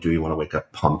about what you do. You want to wake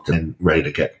up pumped and ready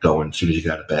to get going as soon as you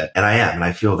get out of bed. And I am, and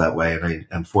I feel that way. And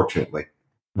I'm fortunate, like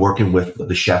working with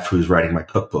the chef who's writing my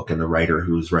cookbook and the writer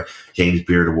who's James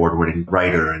Beard award-winning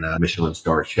writer and a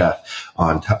Michelin-starred chef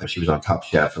she was on Top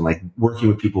Chef, and like working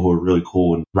with people who are really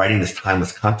cool and writing this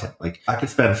timeless content. Like I could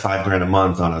spend $5,000 a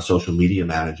month on a social media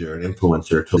manager, an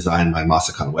influencer to design my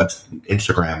Masicon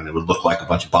Instagram, and it would look like a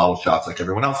bunch of bottle shots like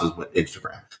everyone else's with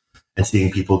Instagram. And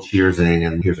seeing people cheersing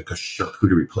and here's a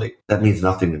charcuterie plate. That means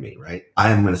nothing to me, right? I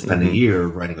am going to spend a year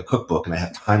writing a cookbook, and I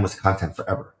have timeless content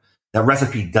forever. That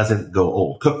recipe doesn't go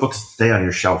old. Cookbooks stay on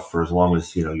your shelf for as long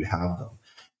as you have them.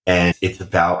 And it's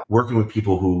about working with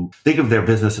people who think of their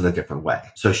business in a different way.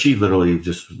 So she literally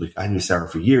I knew Sarah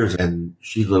for years, and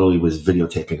she literally was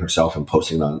videotaping herself and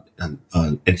posting on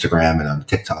Instagram and on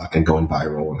TikTok and going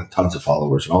viral and had tons of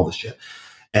followers and all this shit.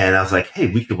 And I was like, hey,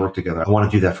 we could work together. I want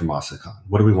to do that for Masicon.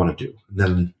 What do we want to do? And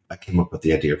then I came up with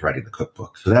the idea of writing the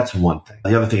cookbook. So that's one thing.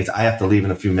 The other thing is I have to leave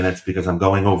in a few minutes because I'm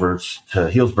going over to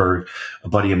Healdsburg. A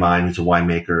buddy of mine who's a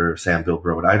winemaker, Sam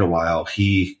Bilbro at Idlewild,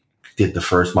 he did the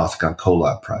first Masicon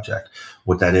collab project.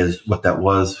 What that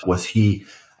was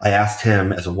I asked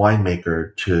him as a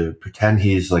winemaker to pretend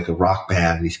he's like a rock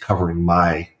band and he's covering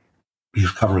a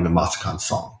Masicon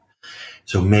song.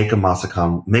 So make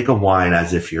a wine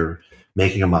as if you're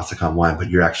making a Masicon wine, but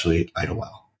you're actually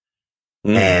Idlewild.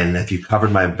 And if you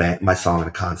covered my song at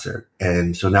a concert.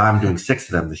 And so now I'm doing 6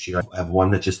 of them this year. I have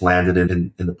one that just landed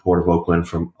in the port of Oakland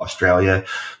from Australia.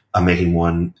 I'm making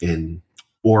one in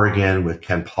Oregon with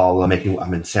Ken Paula.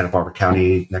 I'm in Santa Barbara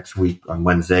County next week on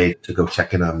Wednesday to go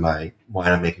check in on my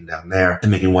wine I'm making down there. I'm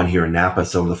making one here in Napa.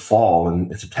 So in the fall,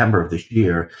 in September of this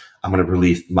year, I'm going to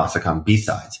release Masicon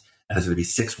B-Sides. And there's going to be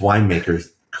 6 winemakers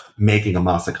making a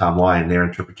Masicon wine, their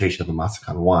interpretation of a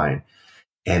Masicon wine.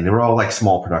 And they were all like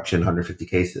small production, 150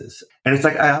 cases. And it's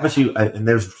like, and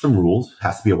there's some rules. It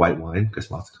has to be a white wine because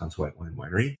Masicon's a white wine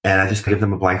winery. And I just give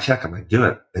them a blank check. I'm like, do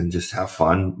it and just have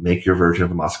fun. Make your version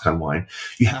of a Masicon wine.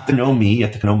 You have to know me. You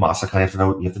have to know Masicon. You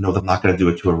have to know that I'm not going to do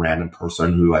it to a random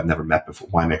person who I've never met before,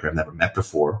 winemaker I've never met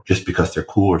before, just because they're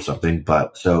cool or something.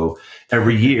 But so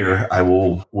every year I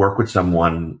will work with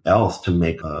someone else to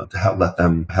let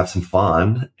them have some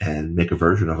fun and make a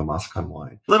version of a Masicon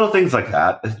wine. Little things like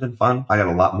that. It's been fun. I got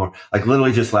a lot more. Like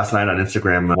literally just last night on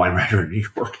Instagram, a wine writer in New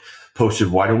York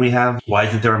posted, why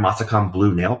isn't there a Masicon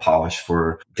blue nail polish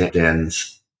for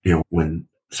Dan's, when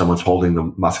someone's holding the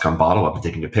Masakan bottle up and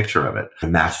taking a picture of it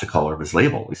and match the color of his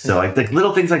label. So like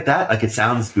little things like that, like it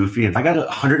sounds goofy. And I got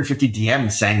 150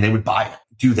 DMs saying they would buy it,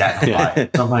 do that and buy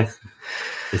it. So I'm like,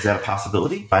 is that a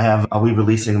possibility? I'll be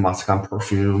releasing a Masakan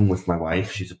perfume with my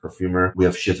wife. She's a perfumer.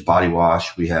 She has a body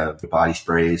wash. We have the body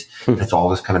sprays. It's all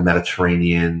this kind of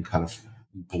Mediterranean, kind of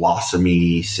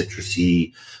blossomy,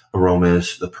 citrusy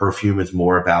aromas. The perfume is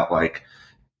more about like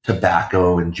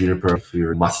tobacco and juniper. If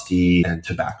you're musty and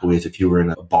tobacco is if you were in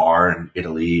a bar in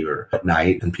Italy or at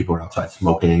night and people are outside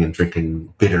smoking and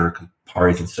drinking bitter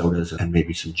Camparis and sodas and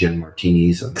maybe some gin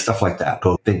martinis and stuff like that.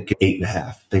 Go think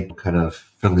 8.5. Think kind of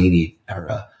Fellini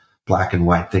era, black and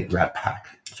white. Think Rat Pack.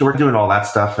 So we're doing all that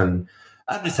stuff and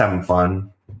I'm just having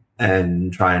fun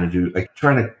and trying to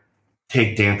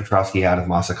take Dan Petrosky out of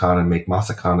Masakan and make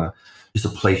Masakan just a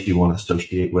place you want to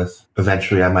associate with.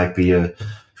 Eventually I might be a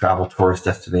travel tourist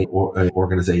destination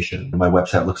organization. My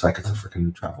website looks like it's a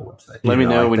freaking travel website. Let me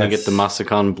know when you get the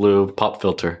Masakan blue pop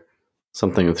filter.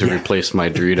 Something to replace my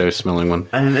Dorito smelling one.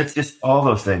 And it's just all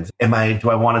those things. Do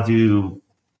I want to do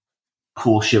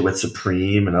cool shit with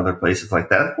Supreme and other places like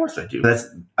that? Of course I do.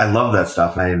 I love that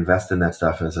stuff. And I invest in that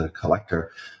stuff as a collector,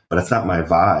 but it's not my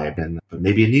vibe. But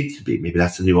maybe it needs to be. Maybe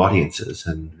that's the new audiences,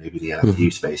 and maybe the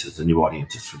NFT space is the new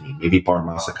audiences for me. Maybe Bar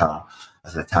Masakan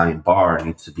as an Italian bar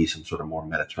needs to be some sort of more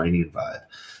Mediterranean vibe.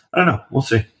 I don't know. We'll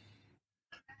see.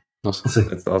 Awesome. We'll see.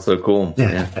 That's also cool.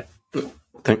 Yeah.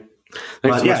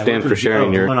 Thanks so much, Dan, for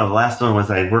sharing your... The last one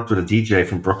was I worked with a DJ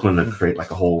from Brooklyn to create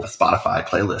like a whole Spotify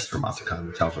playlist for Masakan,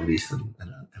 which I'll release.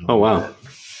 Oh, wow.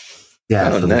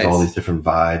 Yeah, so nice. There's all these different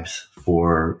vibes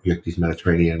for these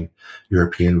Mediterranean,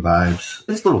 European vibes.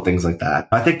 Just little things like that.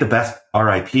 I think the best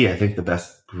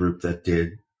group that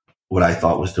did what I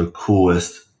thought was the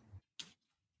coolest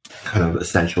kind of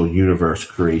essential universe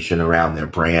creation around their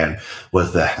brand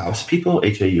was the House People,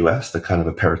 HAUS, the kind of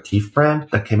aperitif brand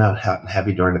that came out hot and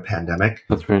heavy during the pandemic.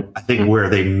 That's right. I think where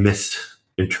they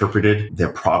misinterpreted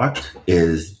their product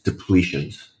is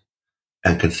depletions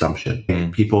and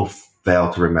consumption. People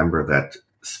fail to remember that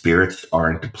spirits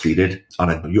aren't depleted.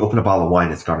 You open a bottle of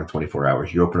wine, it's gone in 24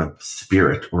 hours. You open a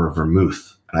spirit or a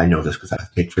vermouth, and I know this because I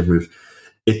make vermouth.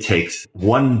 It takes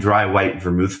one dry white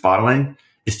vermouth bottling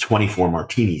is 24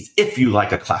 martinis if you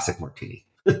like a classic martini.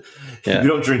 You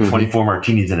don't drink 24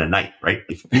 martinis in a night, right?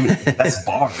 The best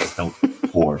bars don't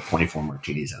pour 24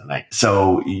 martinis in a night.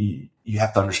 So you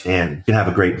have to understand, you can have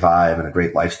a great vibe and a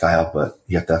great lifestyle, but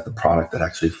you have to have the product that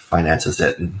actually finances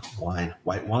it. And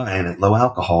white wine and low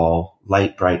alcohol,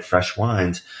 light, bright, fresh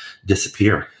wines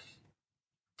disappear.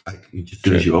 Like as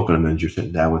soon as you open them and you're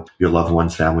sitting down with your loved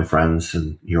ones, family, friends,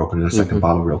 and you're opening a second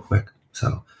bottle real quick.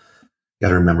 So got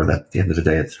to remember that at the end of the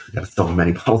day, you got to sell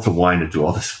many bottles of wine to do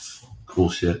all this cool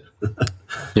shit. But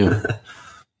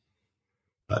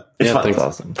it's fun. That's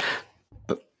awesome.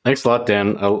 Thanks a lot,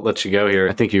 Dan. I'll let you go here.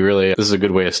 I think this is a good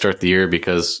way to start the year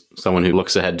because someone who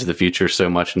looks ahead to the future so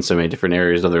much in so many different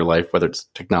areas of their life, whether it's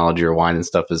technology or wine and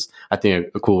stuff, is, I think,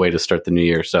 a cool way to start the new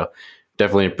year. So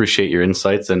definitely appreciate your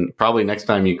insights. And probably next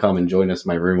time you come and join us,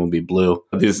 my room will be blue.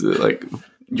 These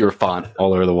your font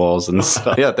all over the walls and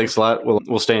stuff. Yeah, thanks a lot.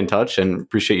 We'll stay in touch and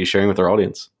appreciate you sharing with our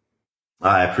audience.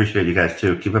 I appreciate you guys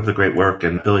too. Keep up the great work,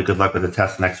 and Billy, good luck with the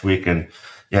test next week. And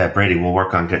yeah, Brady, we'll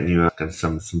work on getting you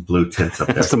some blue tints up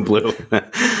there. Some blue.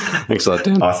 Thanks a lot,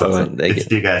 Dan. Awesome. Thank you.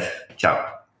 See you guys.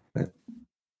 Ciao.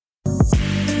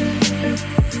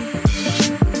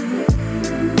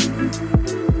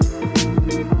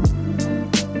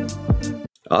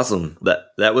 Awesome.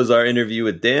 That was our interview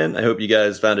with Dan. I hope you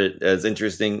guys found it as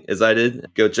interesting as I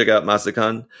did. Go check out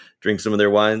Masakan, drink some of their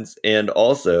wines, and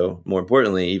also, more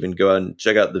importantly, even go out and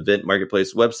check out the Vint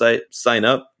Marketplace website, sign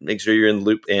up, make sure you're in the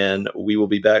loop, and we will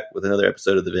be back with another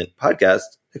episode of the Vint Podcast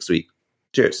next week.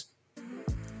 Cheers.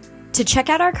 To check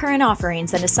out our current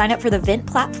offerings and to sign up for the Vint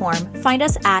platform, find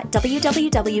us at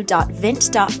www.vint.co.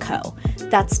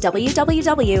 That's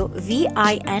www.vint.co.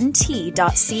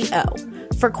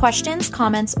 For questions,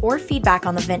 comments, or feedback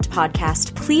on the Vint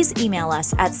podcast, please email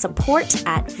us at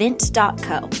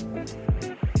support@vint.co.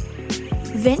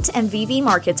 Vint and VV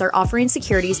Markets are offering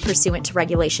securities pursuant to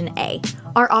Regulation A.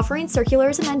 Our offering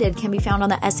circulars amended can be found on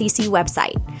the SEC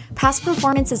website. Past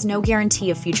performance is no guarantee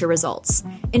of future results.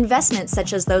 Investments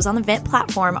such as those on the Vint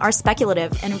platform are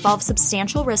speculative and involve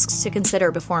substantial risks to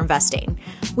consider before investing.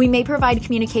 We may provide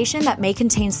communication that may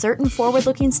contain certain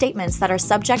forward-looking statements that are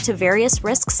subject to various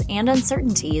risks and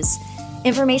uncertainties.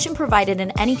 Information provided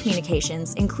in any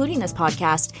communications, including this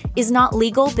podcast, is not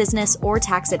legal, business, or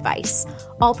tax advice.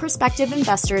 All prospective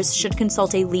investors should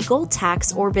consult a legal,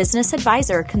 tax, or business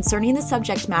advisor concerning the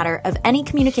subject matter of any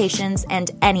communications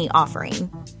and any offering.